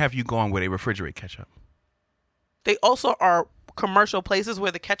house, where have you gone where they refrigerate ketchup? They also are commercial places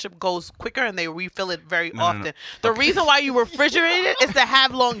where the ketchup goes quicker and they refill it very no, often. no. The reason why you refrigerate it is to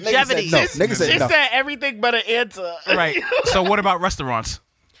have longevity. no. Nigga said no. said everything but an answer. Right. So what about restaurants?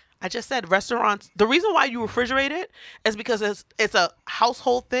 I just said restaurants. The reason why you refrigerate it is because it's a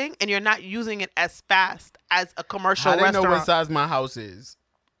household thing and you're not using it as fast as a commercial I didn't know restaurant. what size my house is.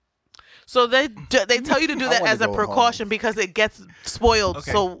 So they tell you to do I that wanna as a go precaution because it gets spoiled.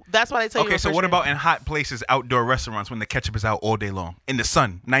 Okay. So that's why they tell you. Okay, to so what refrigerate about it. in hot places, outdoor restaurants when the ketchup is out all day long in the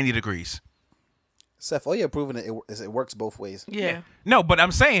sun, 90 degrees? Seth, all you're proving it works both ways. Yeah. No, but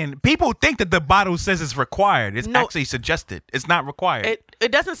I'm saying people think that the bottle says it's required. It's No. actually suggested. It's not required.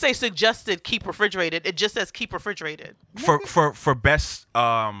 It doesn't say suggested keep refrigerated. It just says keep refrigerated. for best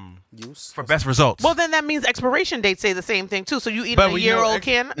Use for best results. Well, then that means expiration dates say the same thing too. So you eat But a we year-old know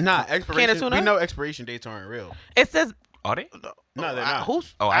can? Nah, can of expiration. tuna? We know expiration dates aren't real. It says Are they? No, they're not.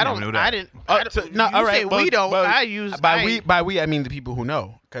 Who's? Oh, I never don't. knew that. I didn't. Oh, I, so, you no, all right. say well, we don't. well, I use by we. I mean the people who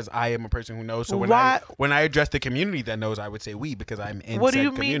know, because I am a person who knows. So when I Why- address the community that knows, I would say we because I'm in. What do said you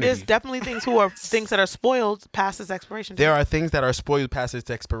mean? community. There's definitely things that are spoiled past its expiration date. There are things that are spoiled past its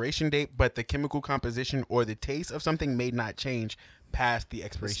expiration date, but the chemical composition or the taste of something may not change past the this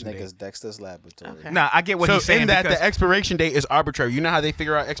expiration nigga's date. Dexter's Laboratory. Okay. Nah, I get what So he's saying in that because the expiration date is arbitrary. You know how they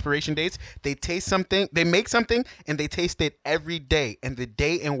figure out expiration dates? They taste something, they make something, and they taste it every day. And the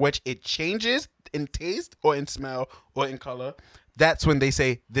day in which it changes in taste or in smell or in color, that's when they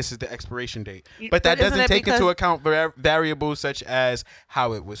say this is the expiration date. But that But isn't doesn't it take into because- account variables such as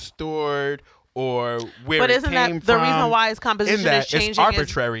how it was stored or where But it isn't came that the from. reason why its In composition that, is changing? it's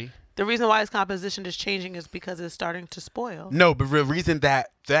arbitrary. The reason why its composition is changing is because it's starting to spoil. No, but the reason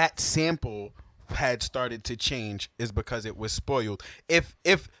that that sample had started to change is because it was spoiled. If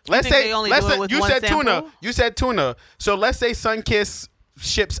let's think say they only let's do it say with you one said tuna, sample? you said tuna. So let's say Sunkiss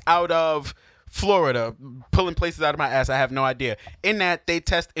ships out of Florida, pulling places out of my ass. I have no idea. In that they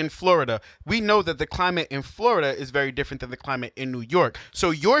test in Florida. We know that the climate in Florida is very different than the climate in New York.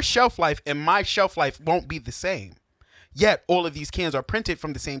 So your shelf life and my shelf life won't be the same. Yet all of these cans are printed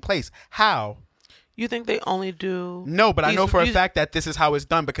from the same place. How? You think they only do? No, but I these- know for a these- fact that this is how it's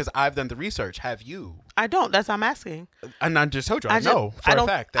done because I've done the research. Have you? I don't. That's what I'm asking. And I just told you, I, I just- know for I a don't-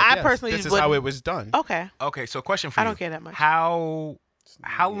 fact that I yes, personally this is how wouldn't- it was done. Okay. okay, so question for I you. don't care that much.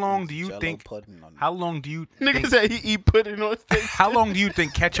 How long do you Jell-O think pudding on how long do you Nigga think, said he eat pudding on steak. how long do you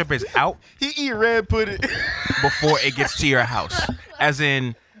think ketchup is out He eat red pudding. before it gets to your house? As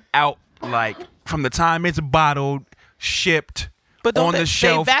in out like from the time it's bottled, shipped, But don't on the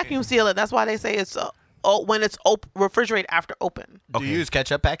shelf. they vacuum seal it? That's why they say it's when it's refrigerate after open. Do you use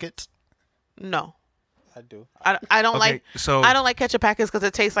ketchup packets? No. I do. I don't Okay, like so- I don't like ketchup packets because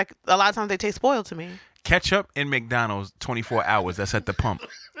it tastes like a lot of times they taste spoiled to me. Ketchup in McDonald's 24 hours. That's at the pump.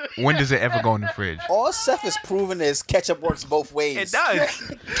 When does it ever go in the fridge? All Seth is proving is ketchup works both ways. It does.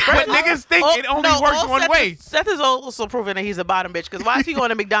 But niggas think it only works all one Seth way. Seth is also proving that he's a bottom bitch because why is he going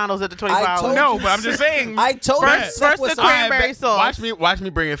to McDonald's at the 24 I hours? told No, you but I'm just saying. I told First- you Seth first was the cranberry sauce. Watch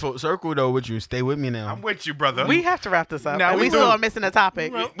me bring it full circle though with you. Stay with me now. I'm with you, brother. We have to wrap this up. Now and we we still do. are missing a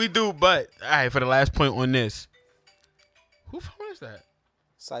topic. We do, but all right. For the last point on this, who phone is that?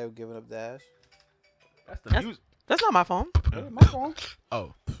 Sayo giving up dash. That's not my phone. My phone.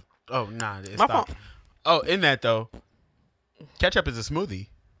 Oh, nah. It My stopped. phone. Oh, in that though, ketchup is a smoothie.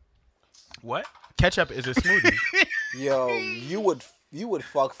 What? Ketchup is a smoothie. Yo, you would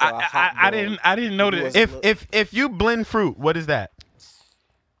fuck for a hot I dog. I didn't know You this. was- if you blend fruit, what is that?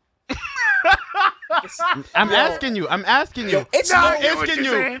 I'm asking you. I'm asking you. Yo, it's No, no, I get what asking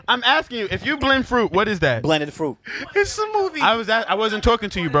you're you. saying. I'm asking you. If you blend fruit, what is that? blended fruit. It's a movie. I wasn't talking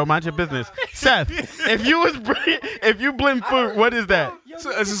to you, bro. Mind your business, Seth. If you blend fruit, what is that? It's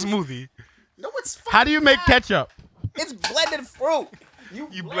a smoothie. No, it's fine. How do you make ketchup? It's blended fruit.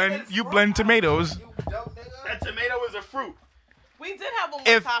 You blend tomatoes. A tomato is a fruit. We did have one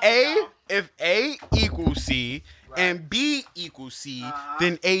more If topic. if A equals C and B equals C,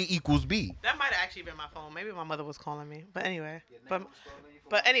 then A equals B. That might have actually been my phone. Maybe my mother was calling me. But anyway.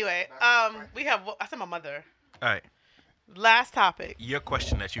 But anyway, we have. I said my mother. All right. Last topic, Your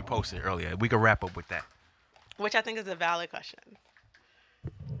question that you posted earlier. We can wrap up with that. which I think is a valid question.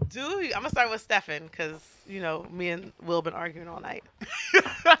 I'm gonna start with Stefan because me and Will been arguing all night.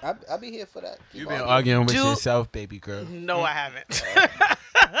 I'll be here for that. You've been arguing with Do- yourself, baby girl. No, I haven't.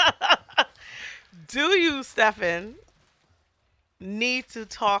 Do you, Stefan, need to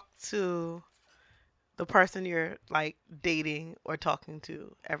talk to the person you're like dating or talking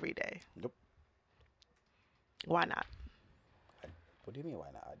to every day? Nope. Why not? What do you mean? Why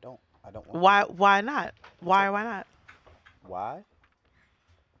not? I don't want. Why? Why not? Why? Why not? Why?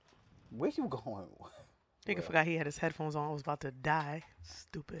 Where you going? Nigga forgot he had his headphones on. Was about to die.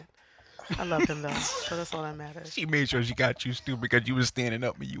 Stupid. I love him though, so that's all that matters. She made sure she got you stupid because you was standing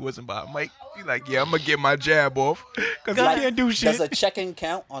up and you wasn't by a mic. You like, yeah, I'm gonna get my jab off because I can't do shit. Does a check-in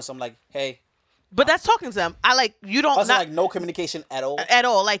count on some like, hey? But that's talking to them. I like you don't Also, not like no communication at all. at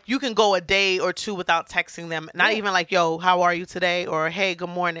all. Like you can go a day or two without texting them. Not Yeah. even like, yo, how are you today? Or hey, good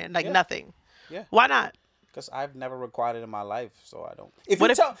morning. Like Yeah. nothing. Yeah. Why not? Because I've never required it in my life, so I don't. If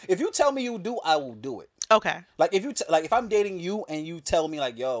What you if- if you tell me you do, I will do it. Okay. Like if you like if I'm dating you and you tell me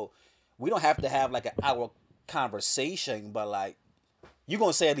like, yo, we don't have to have like an hour conversation, but like you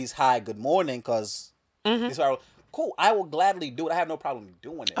gonna say at least hi, good morning, because this hour. Cool, I will gladly do it. I have no problem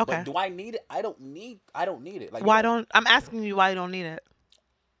doing it. Okay. But do I need it? I don't need it. Like Why don't I'm asking you why you don't need it?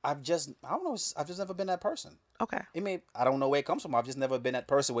 I don't know. I've just never been that person. Okay. I don't know where it comes from. I've just never been that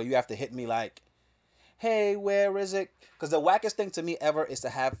person where you have to hit me like, hey, where is it? Because the wackest thing to me ever is to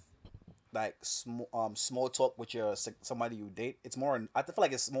have like small talk with somebody you date. It's more. I feel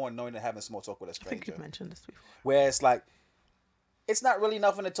like it's more annoying than having small talk with a I think stranger. you've mentioned this before. Where it's like, it's not really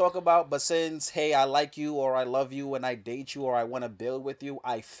nothing to talk about, but since hey, I like you or I love you and I date you or I want to build with you,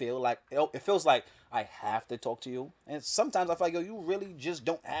 I feel like it feels like I have to talk to you. And sometimes I feel like, yo, you really just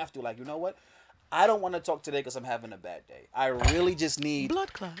don't have to. Like, you know what? I don't want to talk today because I'm having a bad day. I really just need.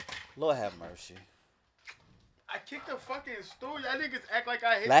 Blood clot. Lord have mercy. I kicked the fucking stool. Y'all niggas act like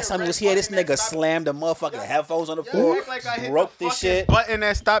I hit Last the time you red was here, this button that nigga stopped- slammed the motherfucking Y'all- headphones on the Y'all floor, act like I hit broke the this fucking shit. button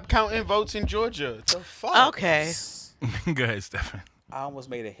that stopped counting votes in Georgia. The fuck? Okay. Go ahead, Stefan. I almost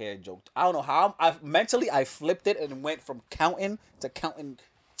made a hair joke. I don't know how. I flipped it and went from counting to counting.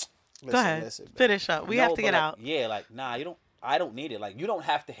 Go ahead. man. Finish up. We No, have to but get like, out. Yeah, like nah, you don't. I don't need it. Like you don't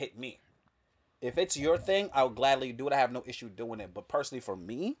have to hit me. If it's your thing, I'll gladly do it. I have no issue doing it. But personally, for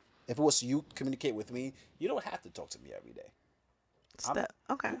me, if it was you communicate with me, you don't have to talk to me every day.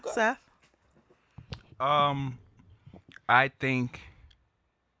 Okay. good. Seth. I think.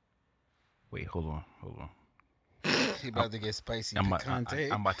 Wait, hold on. He about to get spicy. I'm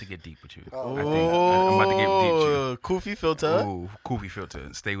picante. about to get deep with you. Oh. I'm about to get deep with you. Koofy filter. Ooh, Koofy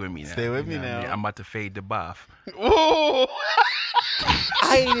filter. Stay with me now. Stay with me what I mean? now. I'm about to fade the bath. Ooh.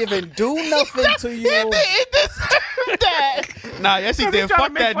 I ain't even do nothing to you. Nah, yes he He did. tryna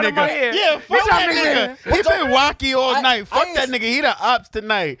Fuck make that fun of my nigga. hair. Yeah, fuck tryna that make nigga. He been wacky all I- night. Fuck I that ain't- nigga. He the ops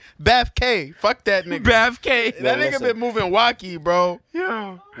tonight. Bath K. Fuck that nigga. Bath K. That nigga listen. been moving wacky, bro.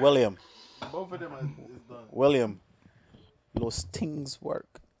 Yeah. William, Both of them is done. William, those things work.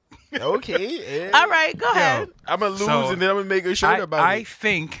 Okay. All right. Go ahead. I'm gonna lose So, and then I'm gonna make a shirt about I it.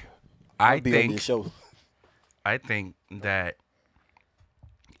 think Be on your show. I think that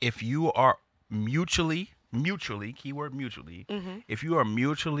if you are mutually, keyword mutually, if you are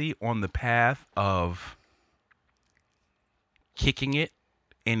mutually on the path of kicking it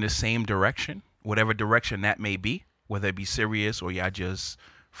in the same direction, whatever direction that may be, whether it be serious or y'all just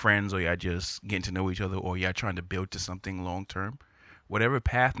friends or y'all just getting to know each other or y'all trying to build to something long term, whatever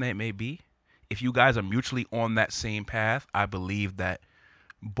path that may be, if you guys are mutually on that same path, I believe that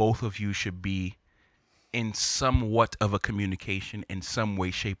both of you should be in somewhat of a communication in some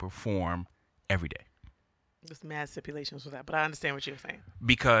way, shape, or form every day. There's mad stipulations for that, but I understand what you're saying.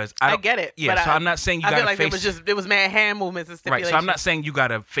 Because I don't- get it. Yeah, but so I'm not saying you I gotta feel like face. it was mad hand movements and Right, stipulations. so I'm not saying you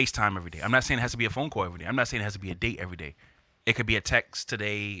gotta FaceTime every day. I'm not saying it has to be a phone call every day. I'm not saying it has to be a date every day. It could be a text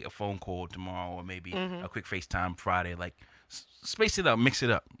today, a phone call tomorrow, or maybe a quick FaceTime Friday. Like, space it up, mix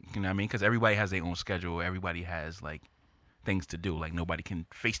it up. You know what I mean? Because everybody has their own schedule. Everybody has, like, things to do. Like, nobody can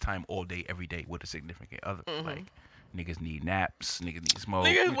FaceTime all day, every day with a significant other. Like, niggas need naps. Niggas need smoke.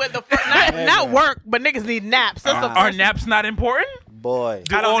 Niggas with the not work, but niggas need naps. That's the Are first. naps not important? Boy,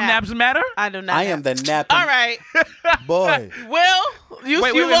 Do I don't all nap. naps matter? I do not. I am nap. the napping All right. boy. Will, you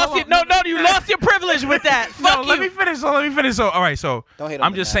Wait, lost hold your on. you lost your privilege with that. Fuck No, you. let me finish. So, all right. So, Don't hate on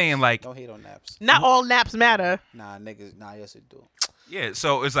I'm the just naps. saying, like, Don't hate on naps. Not all naps matter. Nah, niggas. Nah, yes it do. yeah.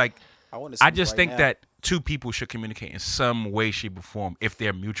 So it's like, I want I just think that two people should communicate in some way, shape, or form if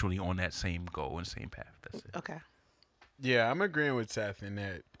they're mutually on that same goal and same path. That's it. Okay. Yeah, I'm agreeing with Seth in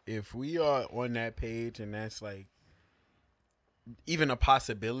that if we are on that page and that's like even a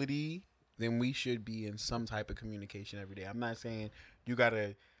possibility, then we should be in some type of communication every day. I'm not saying you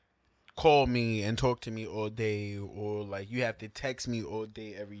gotta call me and talk to me all day or like you have to text me all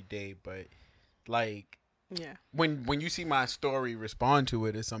day every day, but like Yeah. When you see my story, respond to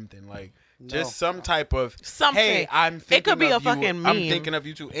it or something like No. just some type of Something. Hey, I'm thinking It could be of a you. fucking I'm meme. thinking of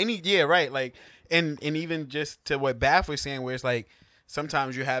you too. Right. Like and even just to what Bath was saying, where it's like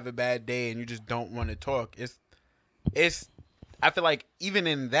sometimes you have a bad day and you just don't want to talk. It's I feel like even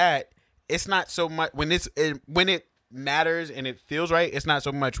in that, it's not so much when it matters and it feels right. It's not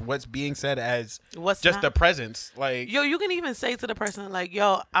so much what's being said as What's just not- the presence. Like Yo, you can even say to the person like,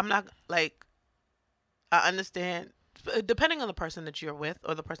 "Yo, I'm not like." I understand. Depending on the person that you're with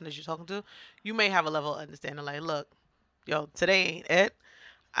or the person that you're talking to, you may have a level of understanding. Like, look, yo, today ain't it.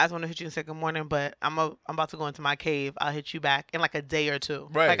 I just want to hit you and say good morning, but I'm about to go into my cave. I'll hit you back in like a day or two.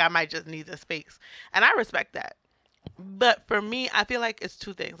 Right. Like I might just need the space, and I respect that. But for me, I feel like it's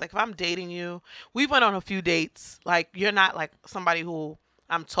two things. Like if I'm dating you, we went on a few dates. Like you're not like somebody who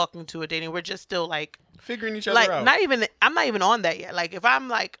I'm talking to or dating. We're just still like figuring each other like out. I'm not even on that yet. Like if I'm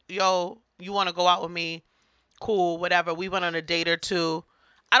like, yo, you want to go out with me, cool, whatever. We went on a date or two.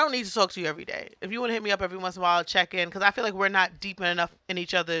 I don't need to talk to you every day. If you want to hit me up every once in a while, check in, because I feel like we're not deep enough in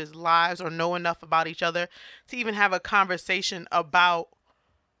each other's lives or know enough about each other to even have a conversation about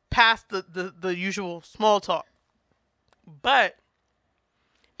past the usual small talk. But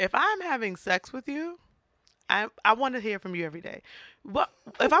if I'm having sex with you, I want to hear from you every day. But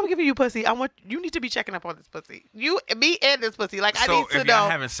if I'm giving you pussy, you need to be checking up on this pussy. Me and this pussy. Like I So need to if know. y'all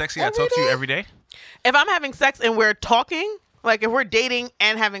having sex, you gotta talk to you every day. If I'm having sex and we're talking, like if we're dating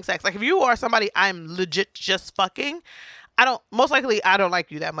and having sex, like if you are somebody I'm legit just fucking, I don't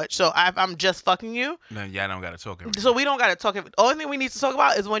like you that much. So if I'm just fucking you, No, y'all don't gotta talk every day. so we don't got to talk. The only thing we need to talk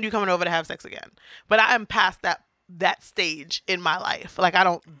about is when you coming over to have sex again. But I am past that stage in my life. Like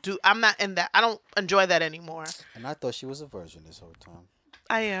I'm not in that. I don't enjoy that anymore. And I thought she was a virgin this whole time.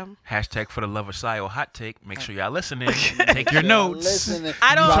 I am. Hashtag for the love of Sly or hot take. Make sure y'all listening. Take your notes. Listening.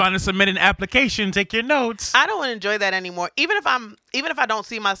 I don't- You trying to submit an application? Take your notes. I don't enjoy that anymore. Even if I don't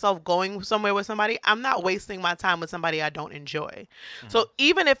see myself going somewhere with somebody, I'm not wasting my time with somebody I don't enjoy. So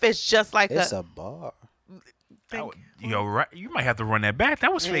even if it's just like It's a bar. Yo, right, you might have to run that back.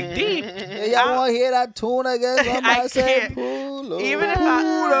 That was fake deep. Yeah, y'all want to hear that tune again? I Somebody say can't. Pulo.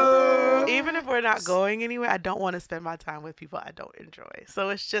 Even if we're not going anywhere, I don't want to spend my time with people I don't enjoy. So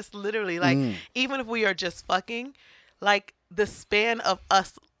it's just literally like, even if we are just fucking, like the span of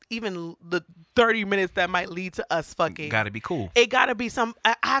us, even the 30 minutes that might lead to us fucking, Gotta be cool. it gotta be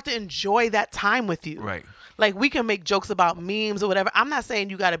I have to enjoy that time with you. Right. Like we can make jokes about memes or whatever. I'm not saying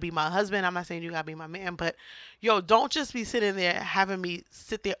you gotta be my husband. I'm not saying you gotta be my man. But yo, don't just be sitting there having me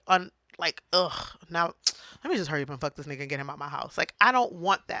sit there now let me just hurry up and fuck this nigga and get him out my house. Like I don't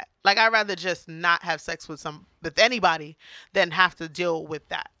want that. Like I'd rather just not have sex with anybody than have to deal with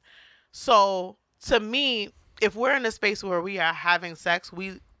that. So to me, if we're in a space where we are having sex,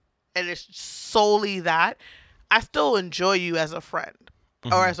 and it's solely that, I still enjoy you as a friend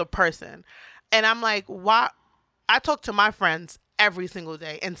or as a person. And I'm like, why? I talk to my friends every single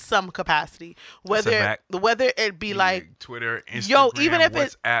day in some capacity, whether it be like Twitter, Instagram, yo, even if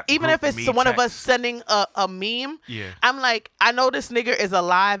WhatsApp, it's GroupMe, one of us text. sending a meme, Yeah. I'm like, I know this nigga is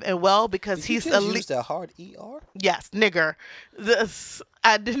alive and well because Did you he's just use that hard ER? yes, nigger.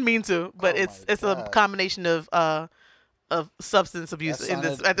 I didn't mean to, but Oh it's my a God. combination of substance abuse That at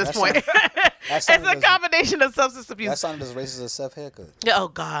sounded- this that point. that It's sounded a as- combination of substance That abuse. sounded as racist as Seth haircut. Oh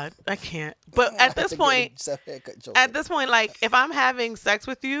God, I can't. But at this point, like if I'm having sex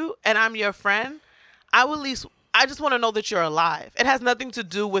with you and I'm your friend, I just want to know that you're alive. It has nothing to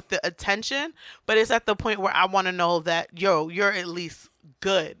do with the attention, but it's at the point where I want to know that you're at least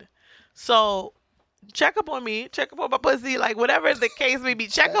good. So check up on me, check up on my pussy, like whatever the case may be.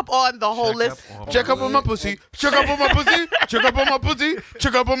 Check up on the whole list. Check up on my pussy. Check up on my pussy. Check up on my pussy.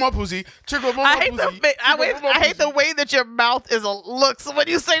 Check up on my pussy. Check up on I my hate pussy. I hate the way that your mouth looks when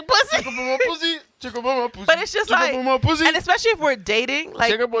you say pussy. Check up on my pussy. Check up on my pussy. But it's just check like, up on my pussy. and especially if we're dating,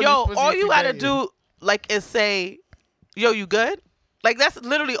 like, Check up on yo, these pussy all if you you gotta dating. do, like, is say, yo, you good? Like, that's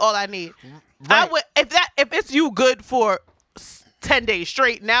literally all I need. Right. If it's you good for 10 days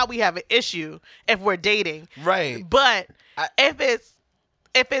straight, now we have an issue if we're dating. Right. But if it's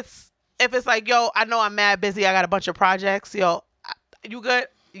like, yo, I know I'm mad busy, I got a bunch of projects, yo, you good?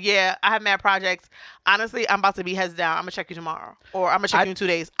 Yeah, I have mad projects. Honestly, I'm about to be heads down. I'm gonna check you tomorrow, or I'm gonna check you in 2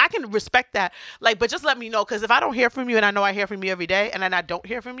 days. I can respect that, like, but just let me know, because if I don't hear from you, and I know I hear from you every day, and then I don't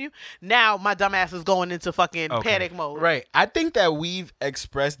hear from you, now my dumb ass is going into fucking panic mode. Right. I think that we've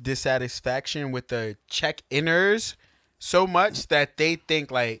expressed dissatisfaction with the check-inners so much that they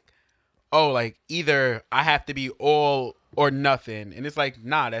think like, oh, like either I have to be all or nothing. And it's like,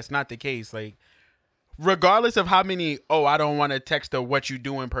 nah, that's not the case. Like regardless of how many I don't want to text a what you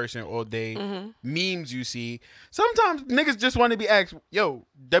doing person all day Mm-hmm. memes you see, sometimes niggas just want to be asked, yo,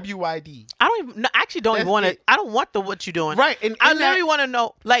 WID. I don't even. No, I actually don't even That's want to. it. I don't want the what you doing. Right, and I in literally that- want to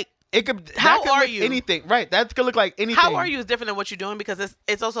know, like, It could. How that could are look you? Anything. Right. That could look like anything. how are you is different than what you're doing, because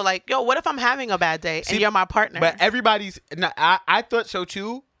it's also like, yo, what if I'm having a bad day See, and you're my partner? But everybody's. I thought so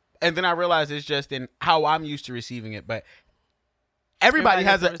too, and then I realized it's just in how I'm used to receiving it. But everybody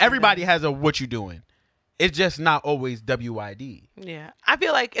has a what you doing. It's just not always WID. Yeah, I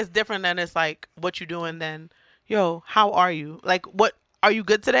feel like it's different than it's like what you doing than, yo, how are you? Like, what are you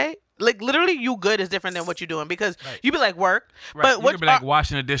good today? Like, literally, you good is different than what you're doing, because you be like work, Right. but You what could be like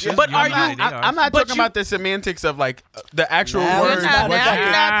washing the dishes. but don't are know how you- they are. I'm not But talking you- about the semantics of like the actual Now words. it's not now about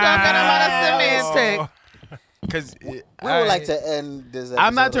you're not talking about a semantic. Because We would like to end this.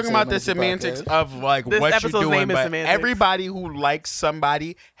 I'm not episode talking of about the Same Energy semantics Podcast. of like This what you're episode's doing, name is but semantics. everybody who likes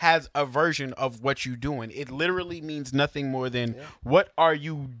somebody has a version of what you're doing. It literally means nothing more than what are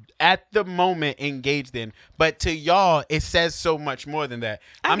you at the moment engaged in. But to y'all, it says so much more than that.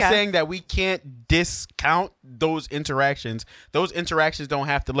 I'm guess. saying that we can't discount those interactions. Those interactions don't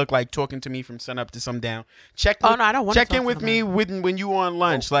have to look like talking to me from sun up to sundown. Oh, no, I don't wanna check talk in to with me when you on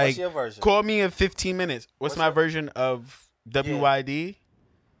lunch. What's Like, your version? call me in 15 minutes. What's my version of WID?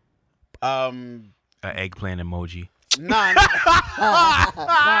 An eggplant emoji. Nah,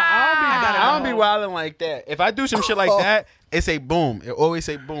 I don't be wilding like that. If I do some shit like that, it say boom. It always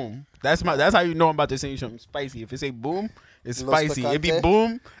say boom. That's how you know I'm about to say something spicy. If it say boom, it's Los spicy. It be picante?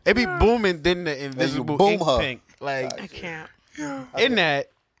 boom. It be boom, and then the invisible boom ink her. pink. Like I can't. in that,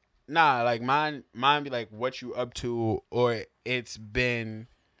 like mine be like what you up to, or it's been,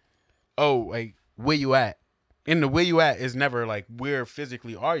 like where you at. And the where you at is never like where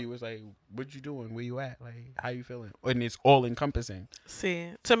physically are you. It's like what you doing, where you at, like how you feeling, and it's all encompassing. See,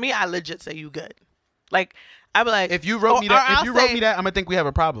 to me, I legit say you good. Like, I be like, If you wrote me that, I'm I'm gonna think we have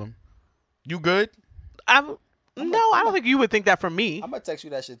a problem. You good? No, I don't think you would think that from me. I'm gonna text you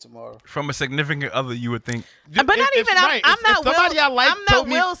that shit tomorrow. From a significant other, you would think. But not If- even. if- right, I'm if not somebody Will. I like I'm not told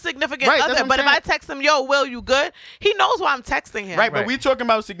me- Will's significant Right, that's other. what But I'm if I saying. text him, yo, Will, you good? He knows why I'm texting him. Right, but Right. we talking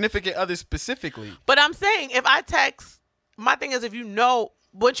about significant others specifically. But I'm saying, if I text, my thing is, if you know,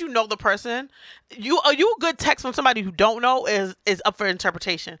 once you know the person, a good text from somebody who don't know is up for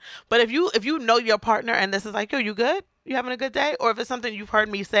interpretation. But if you know your partner and this is like, yo, you good? You having a good day? Or if it's something you've heard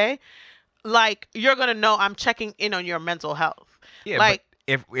me say, like, you're gonna know I'm checking in on your mental health. Yeah, like,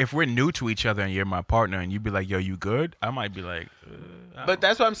 but if we're new to each other and you're my partner and you be like, yo, you good? I might be like, But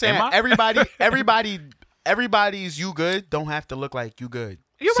that's what I'm saying. Am I? Everybody's you good don't have to look like you good.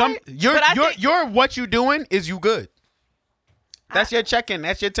 You're right, but I think- Your what you doing is you good. That's your check-in.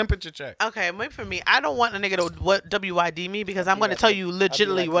 That's your temperature check. okay, maybe for me, I don't want a nigga to WID me, because I'm gonna tell you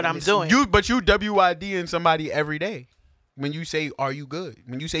legitimately what I'm doing. But you WID-ing somebody every day. When you say, "Are you good?"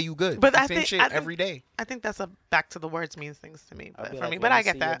 When you say you good, But it's I the same think- shit I think- every day. I think that's a back to the words means things to me, I'll but be for like, me. "Let But I me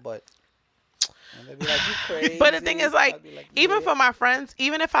get see your that. butt." And they be like, "You crazy." But the thing is, like, I'll be even "Yeah." for my friends,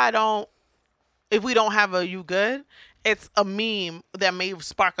 even if we don't have a you good, it's a meme that may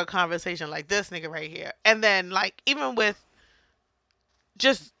spark a conversation like this nigga right here. And then, like, even with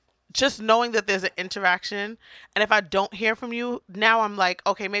just knowing that there's an interaction, and if I don't hear from you, now I'm like,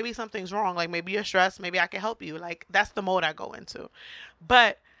 okay, maybe something's wrong. Like, maybe you're stressed. Maybe I can help you. Like, that's the mode I go into.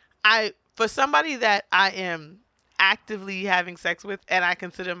 But for somebody that I am actively having sex with, and I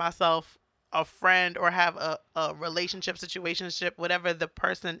consider myself a friend or have a relationship, situationship, whatever the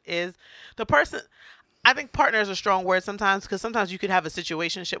person is, I think partner is a strong word sometimes, because sometimes you could have a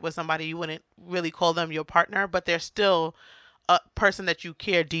situationship with somebody, you wouldn't really call them your partner, but they're still a person that you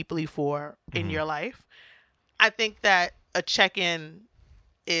care deeply for in your life. I think that a check-in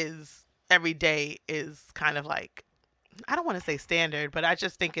is every day is kind of like, I don't want to say standard, but I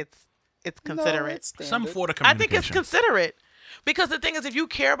just think it's considerate. it's some standard. sort of I communication. think it's considerate, because the thing is, if you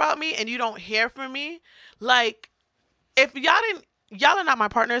care about me and you don't hear from me, like, if y'all are not my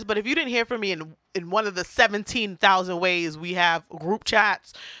partners, but if you didn't hear from me in one of the 17,000 ways we have group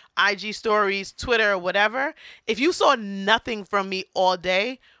chats, IG stories, Twitter, whatever, if you saw nothing from me all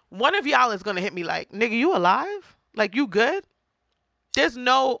day, one of y'all is going to hit me like, nigga, you alive? Like, you good? I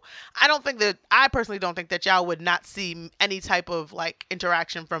personally don't think that y'all would not see any type of, like,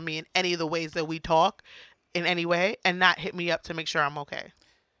 interaction from me in any of the ways that we talk in any way, and not hit me up to make sure I'm okay.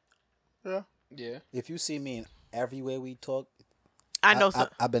 Yeah. If you see me in every way we talk, I know.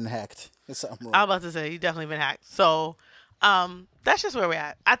 I've been hacked. There's something wrong. I was about to say, you definitely been hacked. So, that's just where we're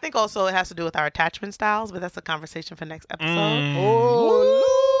at. I think also it has to do with our attachment styles, but that's a conversation for next episode.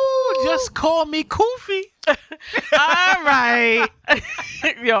 Oh, just call me Kofi. All right.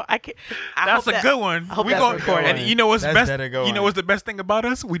 Yo, I can't. That's a good one. I hope We that's gonna, recorded. and you know what's That's best? better go You know on. what's the best thing about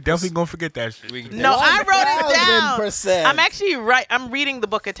us? We definitely gonna forget that shit. No, I wrote it down. 1000%. I'm actually right. I'm reading the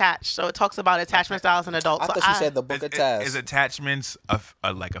book Attached, so it talks about attachment styles in adults. I So thought you said the book of tasks. Is attachments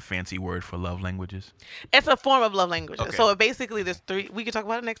like a fancy word for love languages? it's a form of love language. Okay. So basically, there's three. We can talk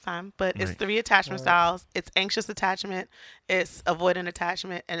about it next time, but it's Right. 3 attachment styles. It's anxious attachment, it's avoidant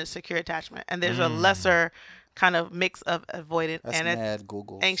attachment, and it's secure attachment. And there's a lesser kind of mix of avoidant That's and it's mad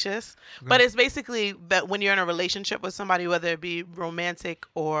Google. anxious. But it's basically that when you're in a relationship with somebody, whether it be romantic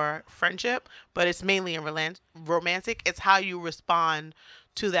or friendship, but it's mainly in romantic, it's how you respond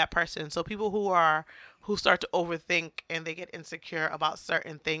to that person. So people who start to overthink and they get insecure about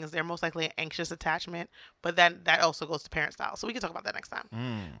certain things, they're most likely an anxious attachment. But then that also goes to parent style. So we can talk about that next time.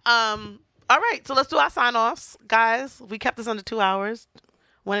 All right, so let's do our sign offs, guys. We kept this under 2 hours.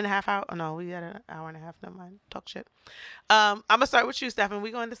 1.5 hours. Oh no, we got an hour and a half. Never mind. Talk shit. I'm gonna start with you, Stephen. We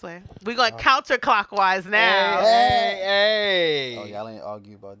going this way. We going counterclockwise now. Hey. Oh, y'all ain't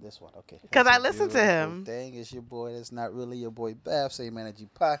argue about this one. Okay. 'Cause That's I a listened to beautiful him. Thing. It's your boy. It's not really your boy Beth. Same Energy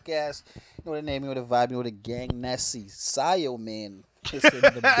Podcast. You know the name, you know the vibe, you know the gang. Nessie Sayo man is in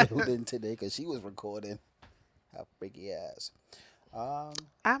the building today because she was recording. How freaky ass.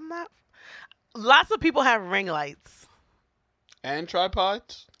 I'm not. Lots of people have ring lights. And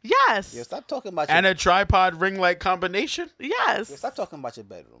tripods. Yes. Yo, stop talking about your And a tripod ring light combination. Yes. Yo, stop talking about your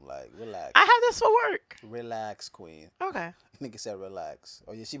bedroom. Like, relax. I have this for work. Relax, queen. Okay. Nigga said relax.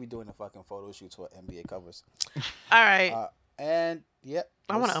 Oh yeah, she be doing the fucking photo shoots for NBA covers. All right. And yep.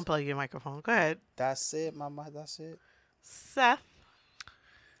 I want to unplug your microphone. Go ahead, That's it, mama. That's it. Seth.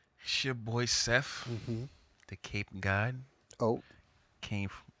 It's your boy Seth, the Cape God, Oh. came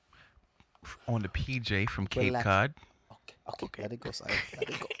on the PJ from Cape Relax. Cod. Okay. Let it go, son. Let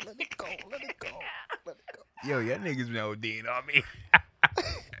it go. Let it go. Let it go. Let it go. Yo, y'all niggas been ODing on me.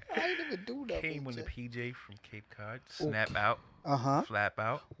 I ain't even do that. Came on the PJ from Cape Cod. Snap out, Uh-huh. flap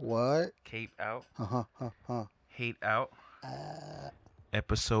out, What? Cape out, Uh-huh. hate out.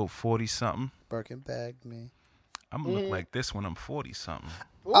 Episode 40 something. Birkin bag me. I'm gonna look like this when I'm 40 something.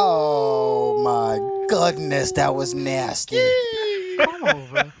 Oh my goodness, that was nasty. Come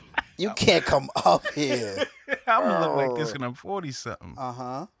over. You can't come up here. I'm gonna look like this when I'm 40 something.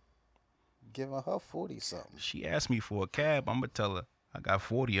 Uh-huh. Giving her 40 something. She asked me for a cab. I'm gonna tell her I got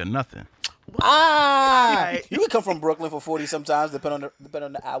 40 or nothing. Right. You can come from Brooklyn for 40 sometimes, depending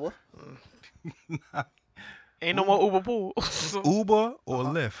on the hour. Ain't no more Uber pool. Uber or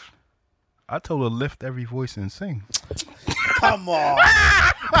Lyft? I told her lift every voice and sing. Come on.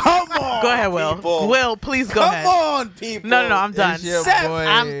 Come on. Go ahead, Will. people. Will, please go Come ahead. on, people. No, I'm done. It's your Seth, boy.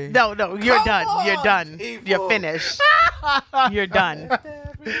 No, you're Come done. You're on, done. people. You're finished. You're done.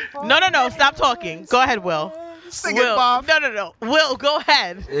 No. Stop talking. Go ahead, Will. Sing Will. it, Bob. No. Will, go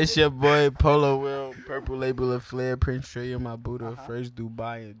ahead. It's your boy Polo Will, Purple Label of Flair, Prince Trey, my Buddha, First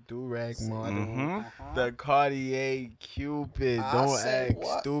Dubai and Durag model, the Cartier Cupid. I Don't said act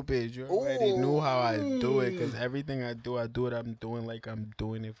what? stupid. You already knew how I do it, because everything I do it. I'm doing like I'm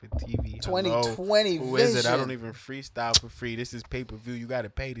doing it for TV. Hello? 2020 Who is it? I vision. don't even freestyle for free. This is pay per view. You gotta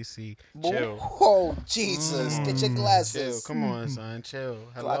pay to see. Chill. Oh, Jesus. Get your Chill. glasses. Come on, son. Chill.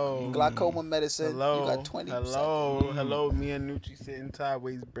 Hello. Glaucoma medicine. Hello. You got 20%. Hello. Me and Nucci sitting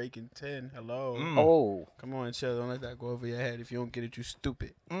sideways breaking 10. Hello. Oh. Come on, chill. Don't let that go over your head. If you don't get it, you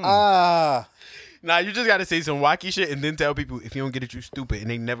stupid. Ah. Nah, you just gotta say some wacky shit and then tell people if you don't get it, you stupid,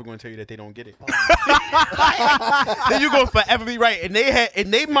 and they never gonna tell you that they don't get it. Then you gonna forever be right, and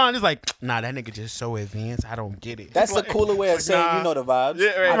they mind is like, nah, that nigga just so advanced. I don't get it. That's the cooler way of saying nah. you know the vibes.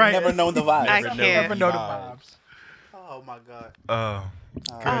 Yeah, right. I've Right. never known the vibes. I can't. Never know the vibes. Oh, my God.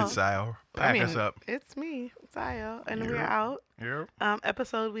 Good, Sile. Pack us up. It's me, Sayo, and we're out. Yep.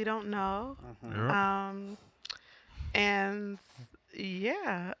 Episode we don't know. Yep. And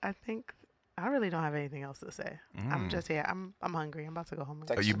yeah, I think I really don't have anything else to say. I'm just here. I'm hungry. I'm about to go home.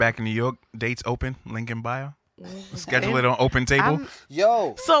 Are you back in New York? Dates open? Link in bio? Schedule it on Open Table? I'm-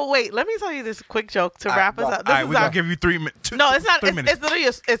 Yo. So wait, let me tell you this quick joke to wrap us go. up. All This right, is we're our- going to give you 3 minutes. No, it's not. 3 It's minutes. literally.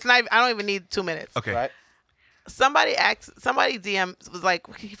 It's not. I don't even need 2 minutes. Okay. Right? Somebody DM was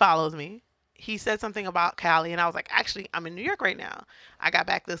like, he follows me. He said something about Cali, and I was like, actually, I'm in New York right now. I got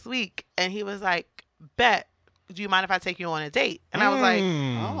back this week, and he was like, bet. Do you mind if I take you on a date? And I was like,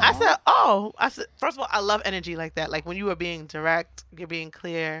 I said, oh. I said, first of all, I love energy like that. Like when you are being direct, you're being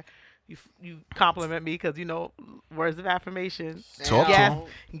clear. You compliment me because you know words of affirmation. Talk to Gas,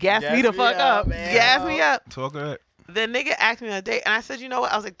 him. gas me the fuck up. man. Gas me up. Talk to it. The nigga asked me on a date, and I said, you know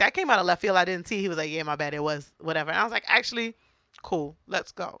what? I was like, that came out of left field. I didn't see. He was like, yeah, my bad. It was whatever. And I was like, actually, cool.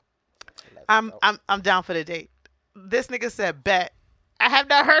 Let's go. I'm down for the date. This nigga said bet. I have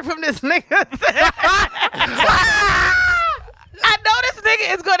not heard from this nigga. I know this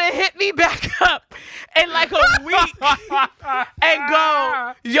nigga is gonna hit me back up in like a week and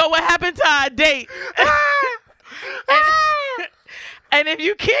go, yo, what happened to our date? And if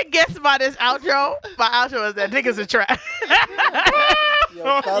you can't guess by this outro, my outro is that niggas a trap.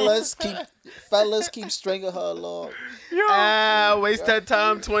 Yo, fellas keep stringing her along. Waste that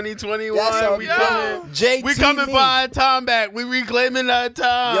time 2021. That's how we we coming. JT We coming me. for our time back. We reclaiming our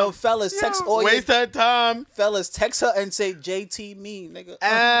time. Yo, fellas, text all Waste your that time. fellas, text her and say JT me, nigga.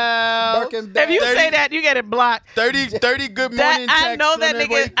 Birkin If you 30 say that, you get it blocked. 30 good morning That I texts know when that they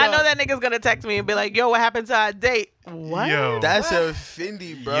nigga. wake I know up. that nigga's gonna text me and be like, "Yo, what happened to our date?" What? Yo, That's a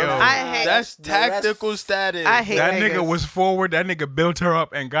Fendi, bro. Yo. I hate- That's No, that's- tactical status. I hate that niggas. nigga was forward. That nigga built her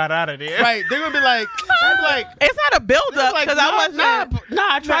up and got out of there. Right. They're going to be like, It's not a build up like, because I wasn't. nah,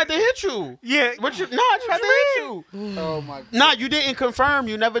 I tried to hit you. Yeah. I tried to hit you. Oh my god. Nah, you didn't confirm.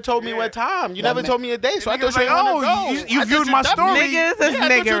 You never told me what time. You never man- told me a date. So I nigga's thought you like, wanna oh, go. you I viewed thought my dubbed story. me. Niggas is Yeah, I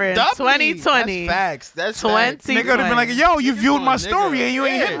thought you niggering. dubbed me. 2020. That's facts. That's 20. facts. Nigga would have been like, yo, you viewed my on, story nigga. and you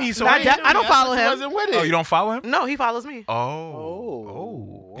ain't Yeah. hit me. So Nah, I, I don't follow him. Wasn't with it. oh, you don't follow him? No, he follows me.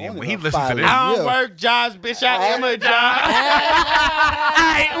 Oh. Damn, only when he gonna listens to follow this. I don't Yeah. work jobs, bitch. I am a job. All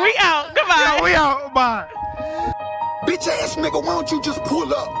right, we out. Goodbye. Yo, we out. Bye. Bitch ass nigga, why don't you just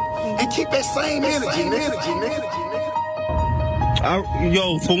pull up and keep that same energy, nigga?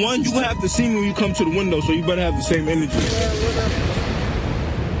 Yo, for one, you gonna have to see me when you come to the window, so you better have the same energy.